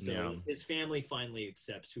cooking. So Yeah. his family finally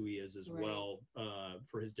accepts who he is as Right. well,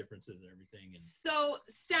 for his differences and everything. And So,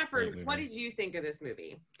 Stafford, Great what movie. did you think of this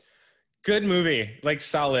movie? Good movie. Like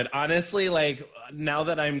solid. Honestly, like now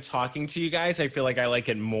that I'm talking to you guys, I feel like I like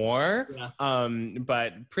it more. Yeah.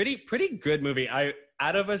 But pretty good movie. I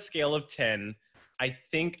out of a scale of 10, I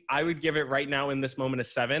think I would give it right now in this moment a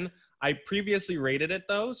 7. I previously rated it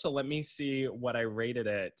though, so let me see what I rated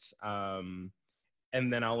it. And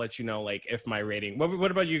then I'll let you know like if my rating.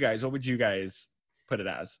 What about you guys? What would you guys put it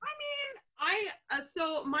as?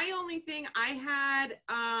 So my only thing I had,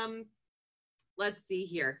 let's see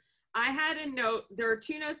here. I had a note. There are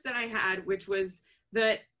 2 notes that I had, which was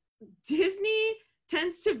that Disney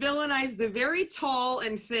tends to villainize the very tall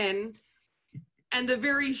and thin and the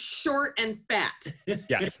very short and fat.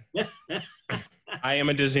 Yes. I am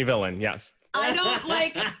a Disney villain. Yes. I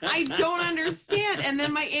don't understand. And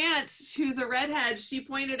then my aunt, who's a redhead, she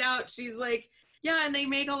pointed out, she's like, yeah, and they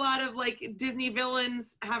make a lot of like Disney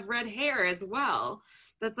villains have red hair as well.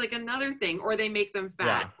 That's like another thing. Or they make them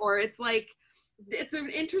fat. Yeah. Or it's like, it's an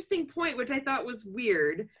interesting point, which I thought was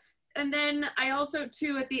weird. And then I also,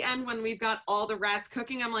 too, at the end, when we've got all the rats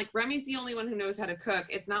cooking, I'm like, Remy's the only one who knows how to cook.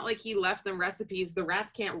 It's not like he left them recipes. The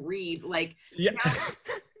rats can't read. Like, Yeah.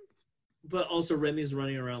 But also Remy's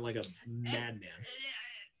running around like a madman.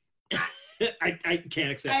 I can't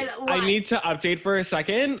accept it. I need to update for a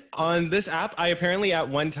second. On this app, I apparently at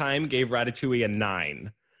one time gave Ratatouille a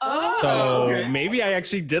 9. Oh, So okay. maybe I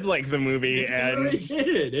actually did like the movie, and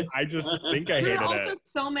did. I just think I there hated are also it.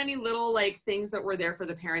 so many little like things that were there for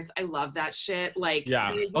the parents. I love that shit. Like,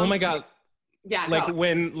 Yeah. there's Oh one- my god. Yeah. Like go.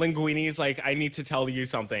 when Linguini's like, I need to tell you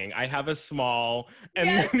something. I have a small, and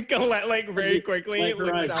Yeah. then Colette like very quickly Like her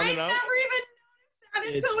looks eyes. down I and never up. even noticed that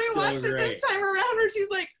until It's we so watched it great. this time around. Where she's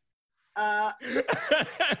like,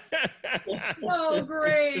 so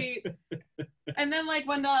great. And then like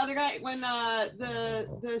when the other guy, when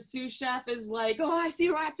the sous chef is like, oh, I see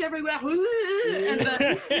rats everywhere, and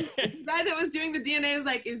the guy that was doing the DNA is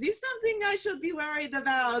like, is this something I should be worried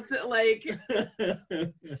about? Like,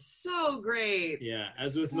 so great. Yeah,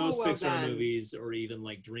 as with So most well Pixar done. movies or even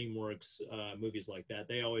like DreamWorks movies like that,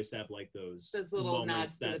 they always have like those Those little moments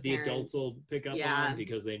nods to that the the adults will parents. pick up Yeah. on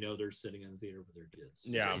because they know they're sitting in the theater with their kids.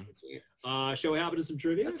 Yeah. Shall we hop into some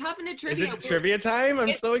trivia? Let's hop into Is trivia. it trivia time? I'm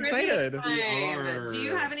It's so trivia excited. time. Do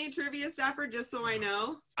you are. have any trivia, Stafford, just so I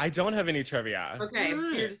know? I don't have any trivia. Okay,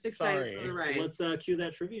 Alright. you're just excited for Sorry. the ride. Let's cue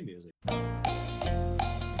that trivia music.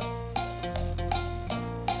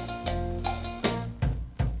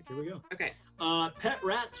 Here we go. Okay. Pet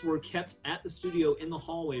rats were kept at the studio in the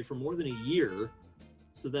hallway for more than a year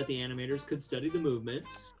so that the animators could study the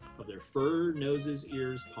movement of their fur, noses,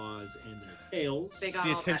 ears, paws, and their tails. They got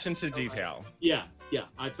The all attention to that detail. Yeah,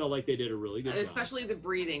 I felt like they did a really good job. Especially the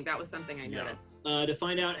breathing. That was something I noted. To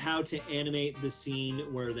find out how to animate the scene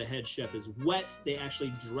where the head chef is wet, they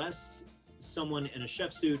actually dressed someone in a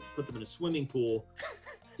chef suit, put them in a swimming pool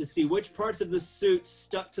to see which parts of the suit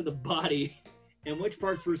stuck to the body and which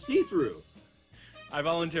parts were see-through. I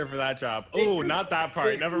volunteer for that job. Oh, not that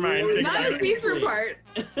part. Never mind. Not the see-through part.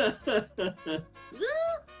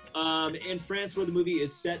 In France, where the movie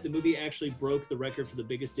is set, the movie actually broke the record for the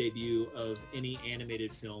biggest debut of any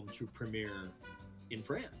animated film to premiere in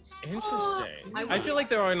France. Interesting. I feel like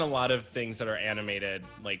there aren't a lot of things that are animated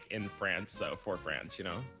like in France, though, for France, you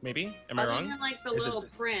know? Maybe? Am I wrong? Even like the Little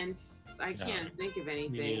Prince, I can't think of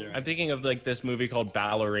anything. I'm thinking of like this movie called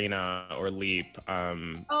Ballerina or Leap.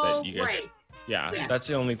 That you guys, right. Yeah, Yes. that's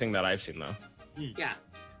the only thing that I've seen, though. Yeah.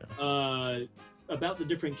 About the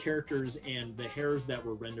different characters and the hairs that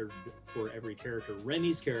were rendered for every character.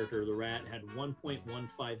 Remy's character, the rat, had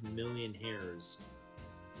 1.15 million hairs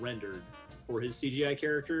rendered for his CGI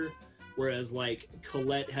character, whereas like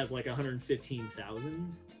Colette has like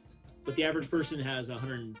 115,000, but the average person has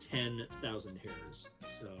 110,000 hairs.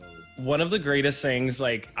 So one of the greatest things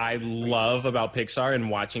like I love about Pixar and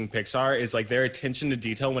watching Pixar is like their attention to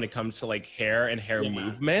detail when it comes to like hair and hair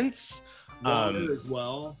movements. Water as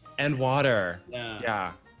well. And water.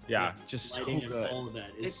 Yeah. Yeah. Just lighting so good. and all of that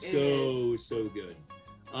is so good.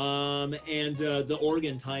 And the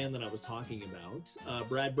Oregon tie-in that I was talking about,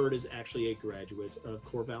 Brad Bird is actually a graduate of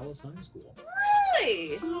Corvallis High School.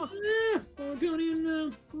 Really? So,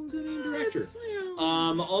 Oregonian director.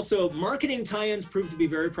 Also, marketing tie-ins proved to be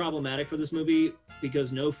very problematic for this movie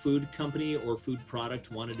because no food company or food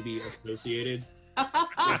product wanted to be associated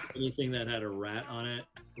with anything that had a rat on it,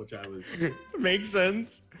 which I was... Makes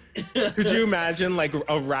sense. Could you imagine like a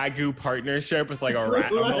Ragu partnership with like a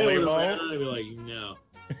rat on the label? I'd be like, no.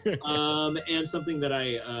 And something that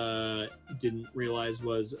I didn't realize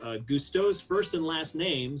was Gusteau's first and last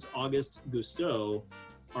names, Auguste Gusteau,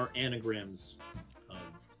 are anagrams of...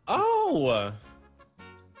 Oh!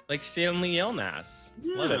 Like Stanley Yelnats.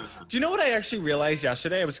 Love it. Do you know what I actually realized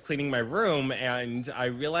yesterday? I was cleaning my room and I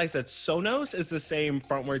realized that Sonos is the same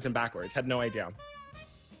frontwards and backwards. Had no idea.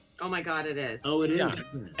 Oh my God, it is. Oh, it is. Yeah.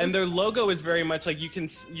 And their logo is very much like you can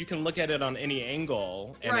look at it on any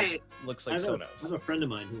angle and it looks like Sonos. I have a friend of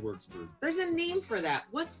mine who works for... There's a name for that.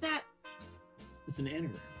 What's that? It's an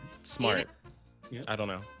anagram. Smart. Yeah. I don't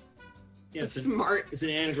know. Yeah, it's smart. It's an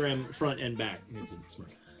anagram front and back. It's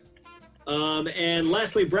smart. And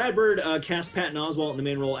lastly, Brad Bird cast Patton Oswalt in the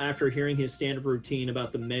main role after hearing his stand-up routine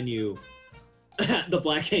about the menu at the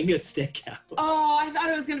Black Angus Steakhouse. Oh, I thought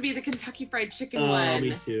it was going to be the Kentucky Fried Chicken one. Oh,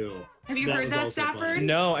 me too. Have you heard that, Stafford?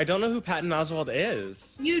 No, I don't know who Patton Oswalt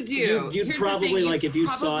is. You do. You'd probably, like, if you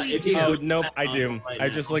saw... If you oh, nope, I do. I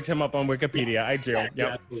just looked him up on Wikipedia. I do.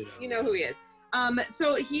 Yep. You know who he is.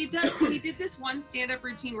 So he did this one stand-up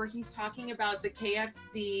routine where he's talking about the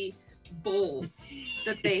KFC bowls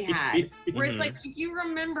that they had, where it's like, if you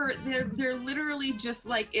remember, they're literally just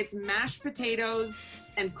like, it's mashed potatoes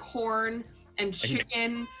and corn and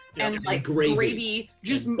chicken and like gravy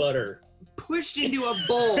just and butter pushed into a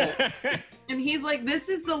bowl. And he's like, this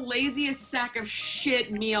is the laziest sack of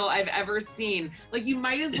shit meal I've ever seen. Like, you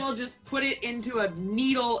might as well just put it into a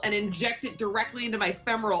needle and inject it directly into my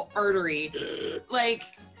femoral artery. Like,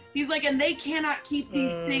 he's like, and they cannot keep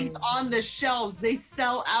these things on the shelves. They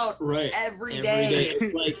sell out every day.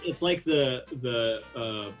 It's like the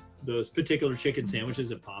those particular chicken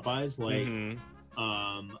sandwiches at Popeyes. Like,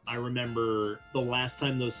 I remember the last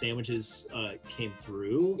time those sandwiches came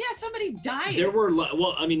through. Yeah, somebody died. There were,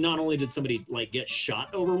 well, I mean, not only did somebody like get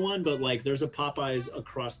shot over one, but like there's a Popeyes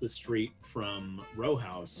across the street from Row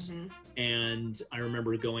House, and I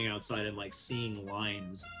remember going outside and like seeing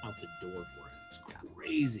lines out the door for it. It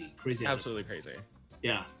was crazy. Absolutely crazy.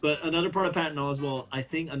 Yeah, but another part of Patton Oswalt, I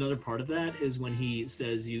think another part of that is when he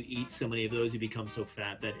says you eat so many of those, you become so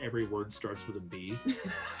fat that every word starts with a B.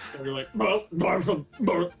 And you're like, well,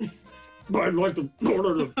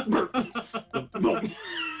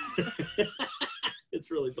 it's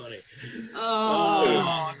really funny.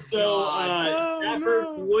 Stafford,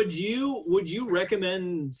 would you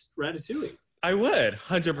recommend Ratatouille? I would,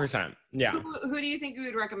 100%. Yeah. Who do you think you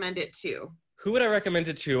would recommend it to? Who would I recommend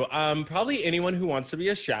it to? Probably anyone who wants to be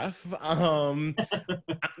a chef.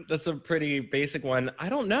 That's a pretty basic one. I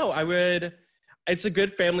don't know. It's a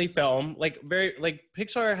good family film. Like very like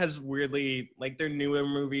Pixar has weirdly like their newer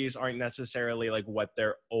movies aren't necessarily like what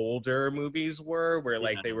their older movies were, where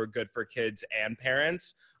like they were good for kids and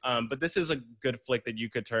parents. But this is a good flick that you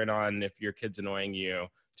could turn on if your kid's annoying you.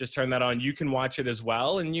 Just turn that on. You can watch it as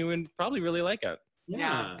well, and you would probably really like it.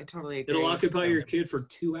 Yeah, I totally agree. It'll occupy your kid for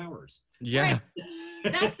 2 hours. Yeah. Right.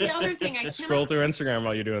 That's the other thing. I Scroll through Instagram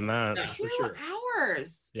while you're doing that. Yeah, two for sure.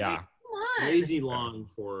 hours. Yeah. Like, come on. Lazy long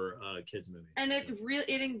for kids movies. And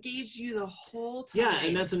it engaged you the whole time. Yeah,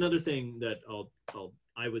 and that's another thing that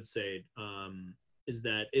I would say is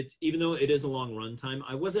that it's, even though it is a long runtime,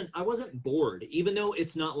 I wasn't bored, even though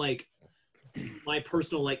it's not like my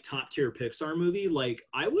personal like top tier Pixar movie. Like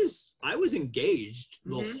I was engaged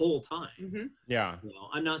the whole time. Mm-hmm. Yeah. You know,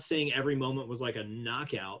 I'm not saying every moment was like a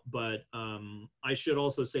knockout, but I should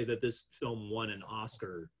also say that this film won an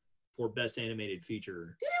Oscar for Best Animated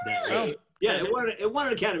Feature. Did it really? Yeah, it won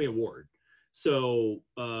an Academy Award. So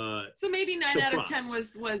maybe 9 out of 10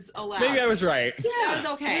 was allowed. Maybe I was right. Yeah, that was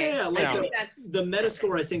okay. Yeah, like that's the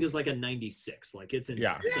Metascore I think is like a 96. Like it's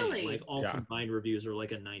insane. Really? Like all combined reviews are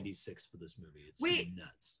like a 96 for this movie. It's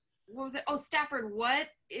nuts. What was it? Oh, Stafford, what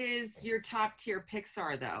is your top tier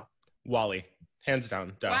Pixar though? WALL-E, hands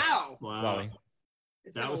down. Wow. WALL-E.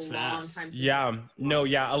 It's that was fast. Long time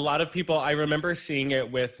Yeah. A lot of people, I remember seeing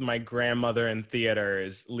it with my grandmother in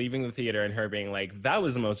theaters, leaving the theater and her being like, that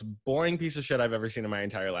was the most boring piece of shit I've ever seen in my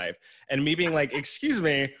entire life. And me being like, excuse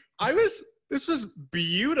me, this was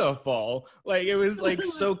beautiful. Like, it was like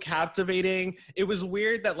so captivating. It was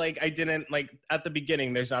weird that like, I didn't like at the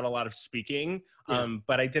beginning, there's not a lot of speaking,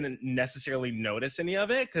 but I didn't necessarily notice any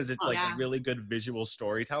of it because it's really good visual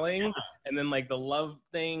storytelling. Yeah. And then like the love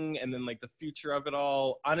thing and then like the future of it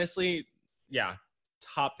all, honestly,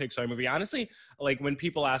 top Pixar movie. Honestly, like when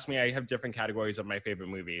people ask me, I have different categories of my favorite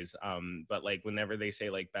movies. But like whenever they say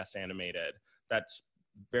like best animated, that's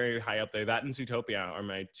very high up there. That and Zootopia are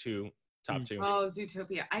my top two. Oh,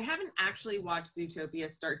 Zootopia. I haven't actually watched Zootopia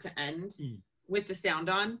start to end with the sound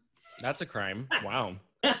on. That's a crime. Wow.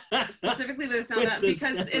 Specifically with the sound on,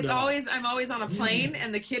 because I'm always on a plane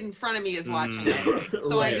and the kid in front of me is watching it.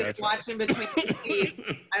 So I just watch in between the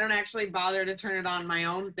seats. I don't actually bother to turn it on my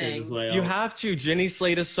own thing. You have to. Jenny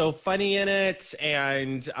Slate is so funny in it,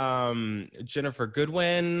 and Jennifer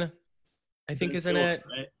Goodwin, I think, is in it.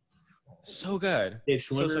 Right? So good. Dave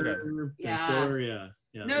Schwimmer, so good.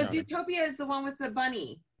 No, Zootopia is the one with the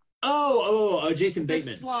bunny. Oh, Jason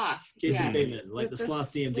Bateman. The sloth. Jason Bateman, like the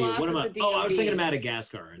sloth DMD. What am I? Oh, I was thinking of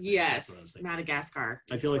Madagascar. Yes, Madagascar.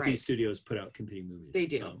 I feel like these studios put out competing movies. They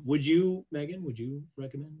do. Would you, Megan? Would you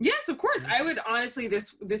recommend? Yes, of course. I would honestly.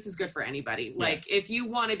 This is good for anybody. Yeah. Like, if you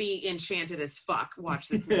want to be enchanted as fuck, watch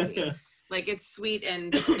this movie. Like, it's sweet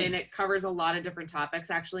and it covers a lot of different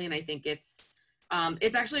topics actually, and I think it's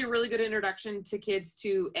actually a really good introduction to kids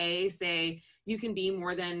to say you can be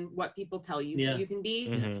more than what people tell you you can be,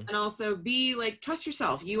 and also be like, trust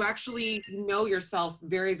yourself. You actually know yourself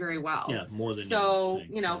very, very well. Yeah, more than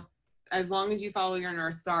you know. As long as you follow your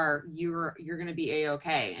North Star, you're going to be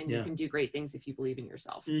A-okay, and you can do great things if you believe in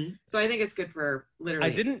yourself. So I think it's good for literally.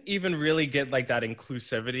 I didn't even really get like that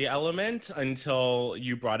inclusivity element until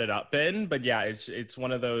you brought it up, Ben. But yeah, it's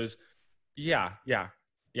one of those. Yeah.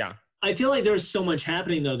 I feel like there's so much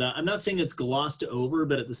happening though that I'm not saying it's glossed over,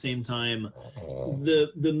 but at the same time,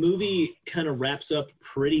 the movie kind of wraps up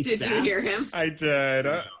pretty fast. Did you hear him? I did.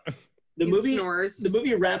 The movie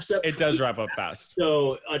wraps up. It does wrap up fast.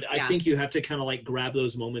 So I think you have to kind of like grab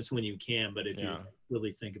those moments when you can, but if you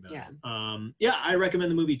really think about it, I recommend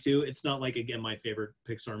the movie too. It's not like, again, my favorite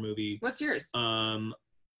Pixar movie. What's yours? I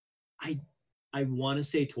want to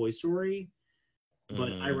say Toy Story,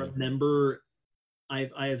 but I remember.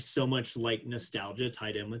 I have so much like nostalgia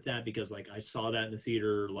tied in with that because like I saw that in the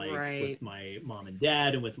theater like with my mom and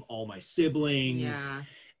dad and with all my siblings,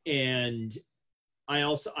 and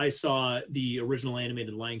I saw the original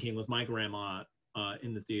animated Lion King with my grandma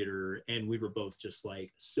in the theater, and we were both just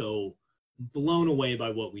like so blown away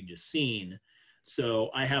by what we just seen. So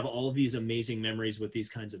I have all of these amazing memories with these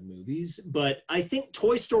kinds of movies, but I think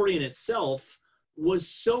Toy Story in itself was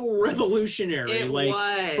so revolutionary.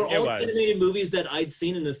 For all the animated movies that I'd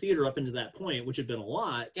seen in the theater up until that point, which had been a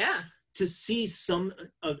lot. Yeah. To see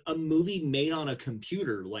a movie made on a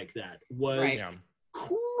computer like that was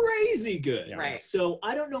crazy good. Yeah. Right. So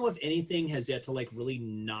I don't know if anything has yet to like really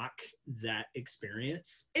knock that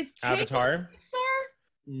experience. Is Avatar?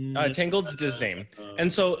 Tangled's Disney.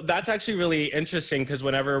 And so that's actually really interesting because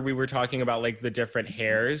whenever we were talking about like the different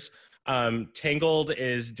hairs, Tangled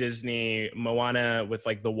is Disney, Moana with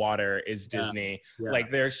like the water is Disney. Like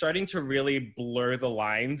they're starting to really blur the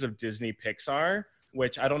lines of Disney Pixar.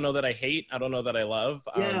 which I don't know that I hate. I don't know that I love.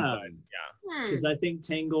 Yeah. But Because I think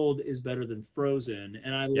Tangled is better than Frozen,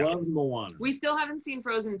 and I love Moana. We still haven't seen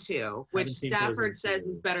Frozen 2, which Stafford says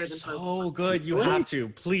is better than Frozen 1. So good. You have to,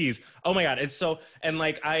 please. Oh my God. It's so, and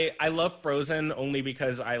like, I love Frozen only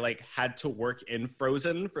because I like had to work in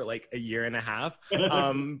Frozen for like a year and a half.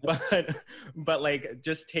 But like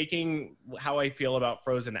just taking how I feel about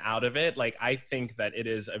Frozen out of it, like I think that it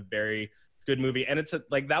is a very good movie, and it's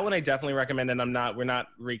like that one I definitely recommend. And we're not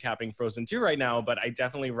recapping Frozen 2 right now, but I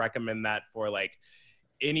definitely recommend that for like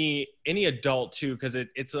any adult too, because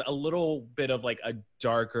it's a little bit of like a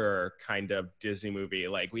darker kind of Disney movie.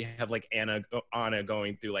 Like we have like Anna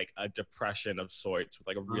going through like a depression of sorts with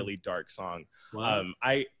like a really dark song. Wow.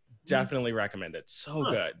 I definitely recommend it. So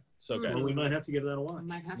good. Well, we might have to give that a watch. I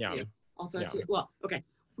might have Yeah. to. Also, too. Well, okay.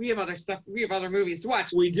 We have other stuff. We have other movies to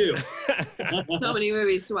watch. We do. So many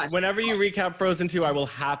movies to watch. Whenever you recap Frozen 2, I will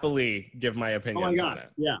happily give my opinion on it.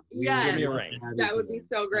 Yeah. Yes. Give me a ring. That would be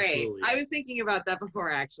so great. Absolutely. I was thinking about that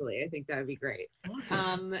before, actually. I think that would be great.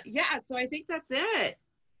 Awesome. Yeah, so I think that's it.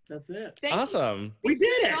 That's it. Awesome. We did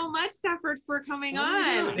it. So much, Stafford, for coming Oh, on.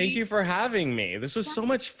 yeah. Thank you for having me. This was so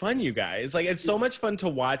much fun, you guys. Like, it's so much fun to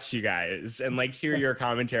watch you guys and like hear your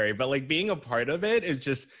commentary, but like being a part of it is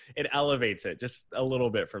just, it elevates it just a little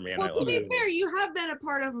bit for me. And Well, I to love be it. fair, you have been a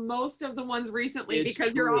part of most of the ones recently It's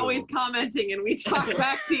because you're true. always commenting and we talk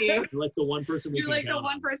back to you. You're like the one person we You're can like the count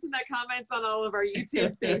one on. person that comments on all of our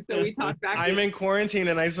YouTube things, so we talk back to I'm you. in quarantine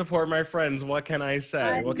and I support my friends. What can I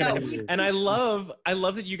say? What can I know. do? And I love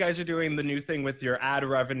that you guys are doing the new thing with your ad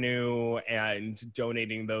revenue and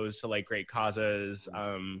donating those to like great causes.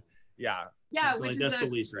 Yeah, Yeah, Like, which that's is the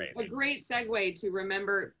least right. a great segue to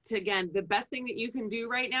remember to, again, the best thing that you can do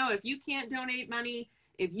right now, if you can't donate money,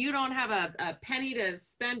 if you don't have a penny to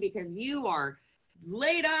spend because you are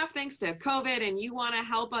laid off thanks to COVID and you want to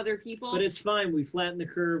help other people. But it's fine. We flattened the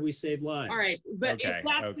curve. We saved lives. All right, but Okay, if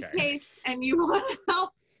that's okay. the case and you want to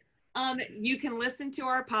help, you can listen to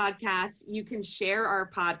our podcast. You can share our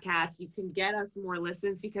podcast. You can get us more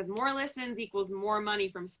listens because more listens equals more money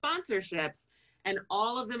from sponsorships. And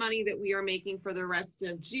all of the money that we are making for the rest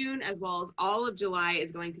of June, as well as all of July,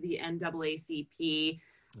 is going to the NAACP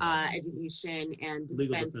Education and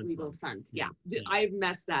Defense Legal Fund. Yeah, I've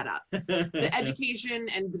messed that up. The education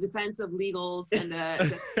and the defense of legals and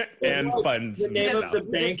the and funds. The and name of stuff. the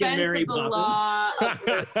bank and defense Mary of the law.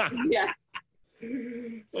 Yes.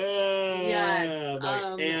 Yes.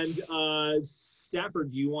 And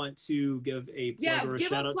Stafford, do you want to give a plug or a give a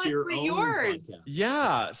shout out plug to your for own yours. podcast?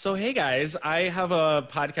 Yeah. So, hey guys, I have a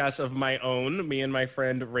podcast of my own. Me and my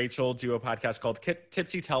friend Rachel do a podcast called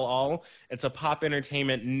Tipsy Tell All. It's a pop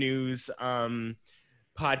entertainment news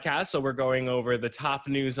podcast. So we're going over the top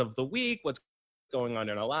news of the week, what's going on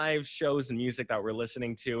in our lives, shows and music that we're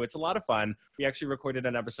listening to. It's a lot of fun. We actually recorded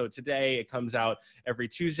an episode today. It comes out every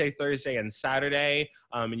Tuesday, Thursday, and Saturday.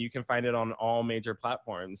 And you can find it on all major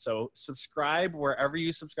platforms. So subscribe wherever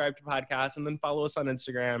you subscribe to podcasts, and then follow us on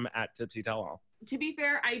Instagram at Tipsy Tell All. To be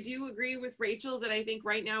fair, I do agree with Rachel that I think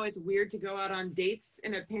right now it's weird to go out on dates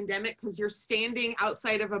in a pandemic because you're standing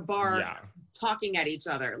outside of a bar Yeah. talking at each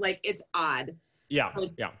other. Like, it's odd. Yeah.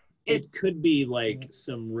 Like, Yeah. It could be like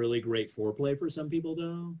some really great foreplay for some people,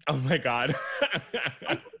 though. Oh my God. I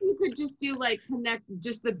think you could just do like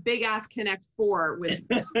just the big ass Connect 4 with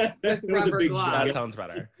The rubber big gloves. That sounds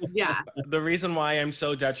better. Yeah. The reason why I'm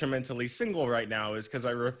so detrimentally single right now is because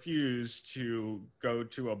I refuse to go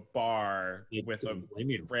to a bar with a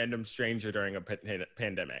random stranger during a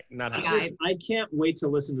pandemic. Not happening. Yeah. I can't wait to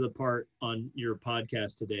listen to the part on your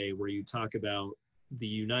podcast today where you talk about the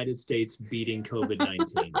United States beating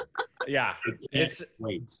COVID-19. Yeah, it's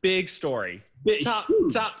wait. big story. Big, Top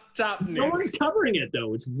news. No one's covering it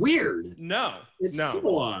though. It's weird. No, It's no,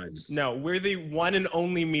 so odd. no. We're the one and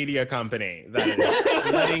only media company that is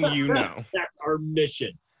letting you know. That's our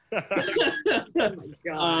mission. Oh my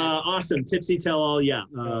God. Awesome. Tipsy Tell All. Yeah.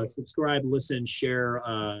 Subscribe, listen, share,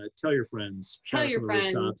 tell your friends. Tell shout your from the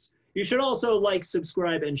friends. rooftops. You should also like,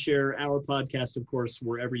 subscribe, and share our podcast, of course,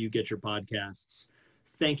 wherever you get your podcasts.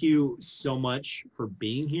 Thank you so much for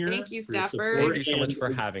being here. Thank you, for your Stafford. support. Thank you so much And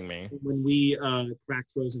for having me. When we crack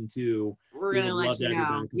Frozen 2, We're we going to would let love to you have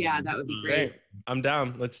you know. back Yeah, on. that would be Great, great. I'm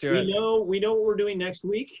down. Let's do it. we know what we're doing next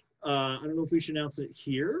week. I don't know if we should announce it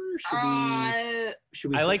here.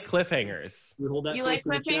 Should we? I like cliffhangers. we hold that You close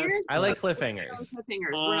like to the chest? cliffhangers? I like cliffhangers.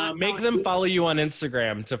 Cliffhangers. We're not Make telling- them follow you on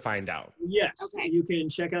Instagram to find out. Yes. Okay. You can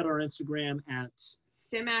check out our Instagram at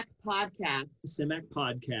Simac Podcast. Simac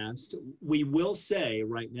Podcast. We will say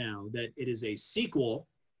right now that it is a sequel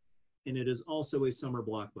and it is also a summer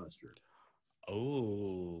blockbuster.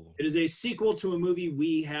 Oh. It is a sequel to a movie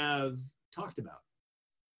we have talked about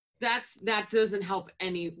that doesn't help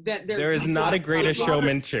any. There is not a Greatest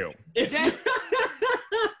Showman 2.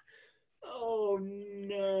 Oh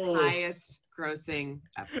no! Highest grossing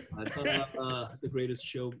episode. The Greatest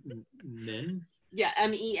Showmen. Yeah,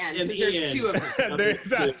 MEN. Because there's 2 of them.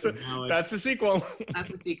 That's the sequel.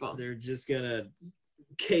 That's the sequel. They're just gonna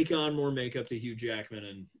cake on more makeup to Hugh Jackman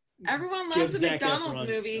and. Everyone loves the Zac McDonald's Efron.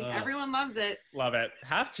 movie. Everyone loves it. Love it.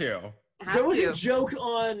 Have to. There was a joke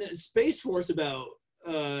on Space Force about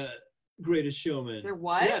Greatest Showman. There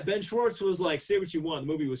was? Yeah, Ben Schwartz was like, say what you want.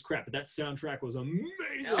 The movie was crap, but that soundtrack was amazing.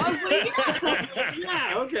 Oh my God.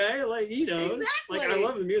 Yeah, okay. Like, he knows. Exactly. Like, I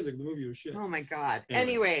love the music. The movie was shit. Oh my God.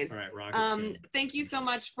 Anyways. Anyways, All right, Rockets. thank you so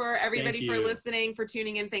much for everybody for you. listening, for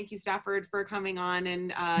tuning in. Thank you, Stafford, for coming on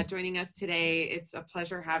and joining us today. It's a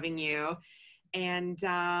pleasure having you. And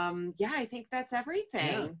yeah, I think that's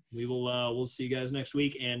everything. Yeah. We will we'll see you guys next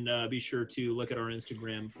week, and be sure to look at our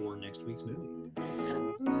Instagram for next week's movie.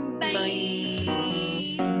 Bye.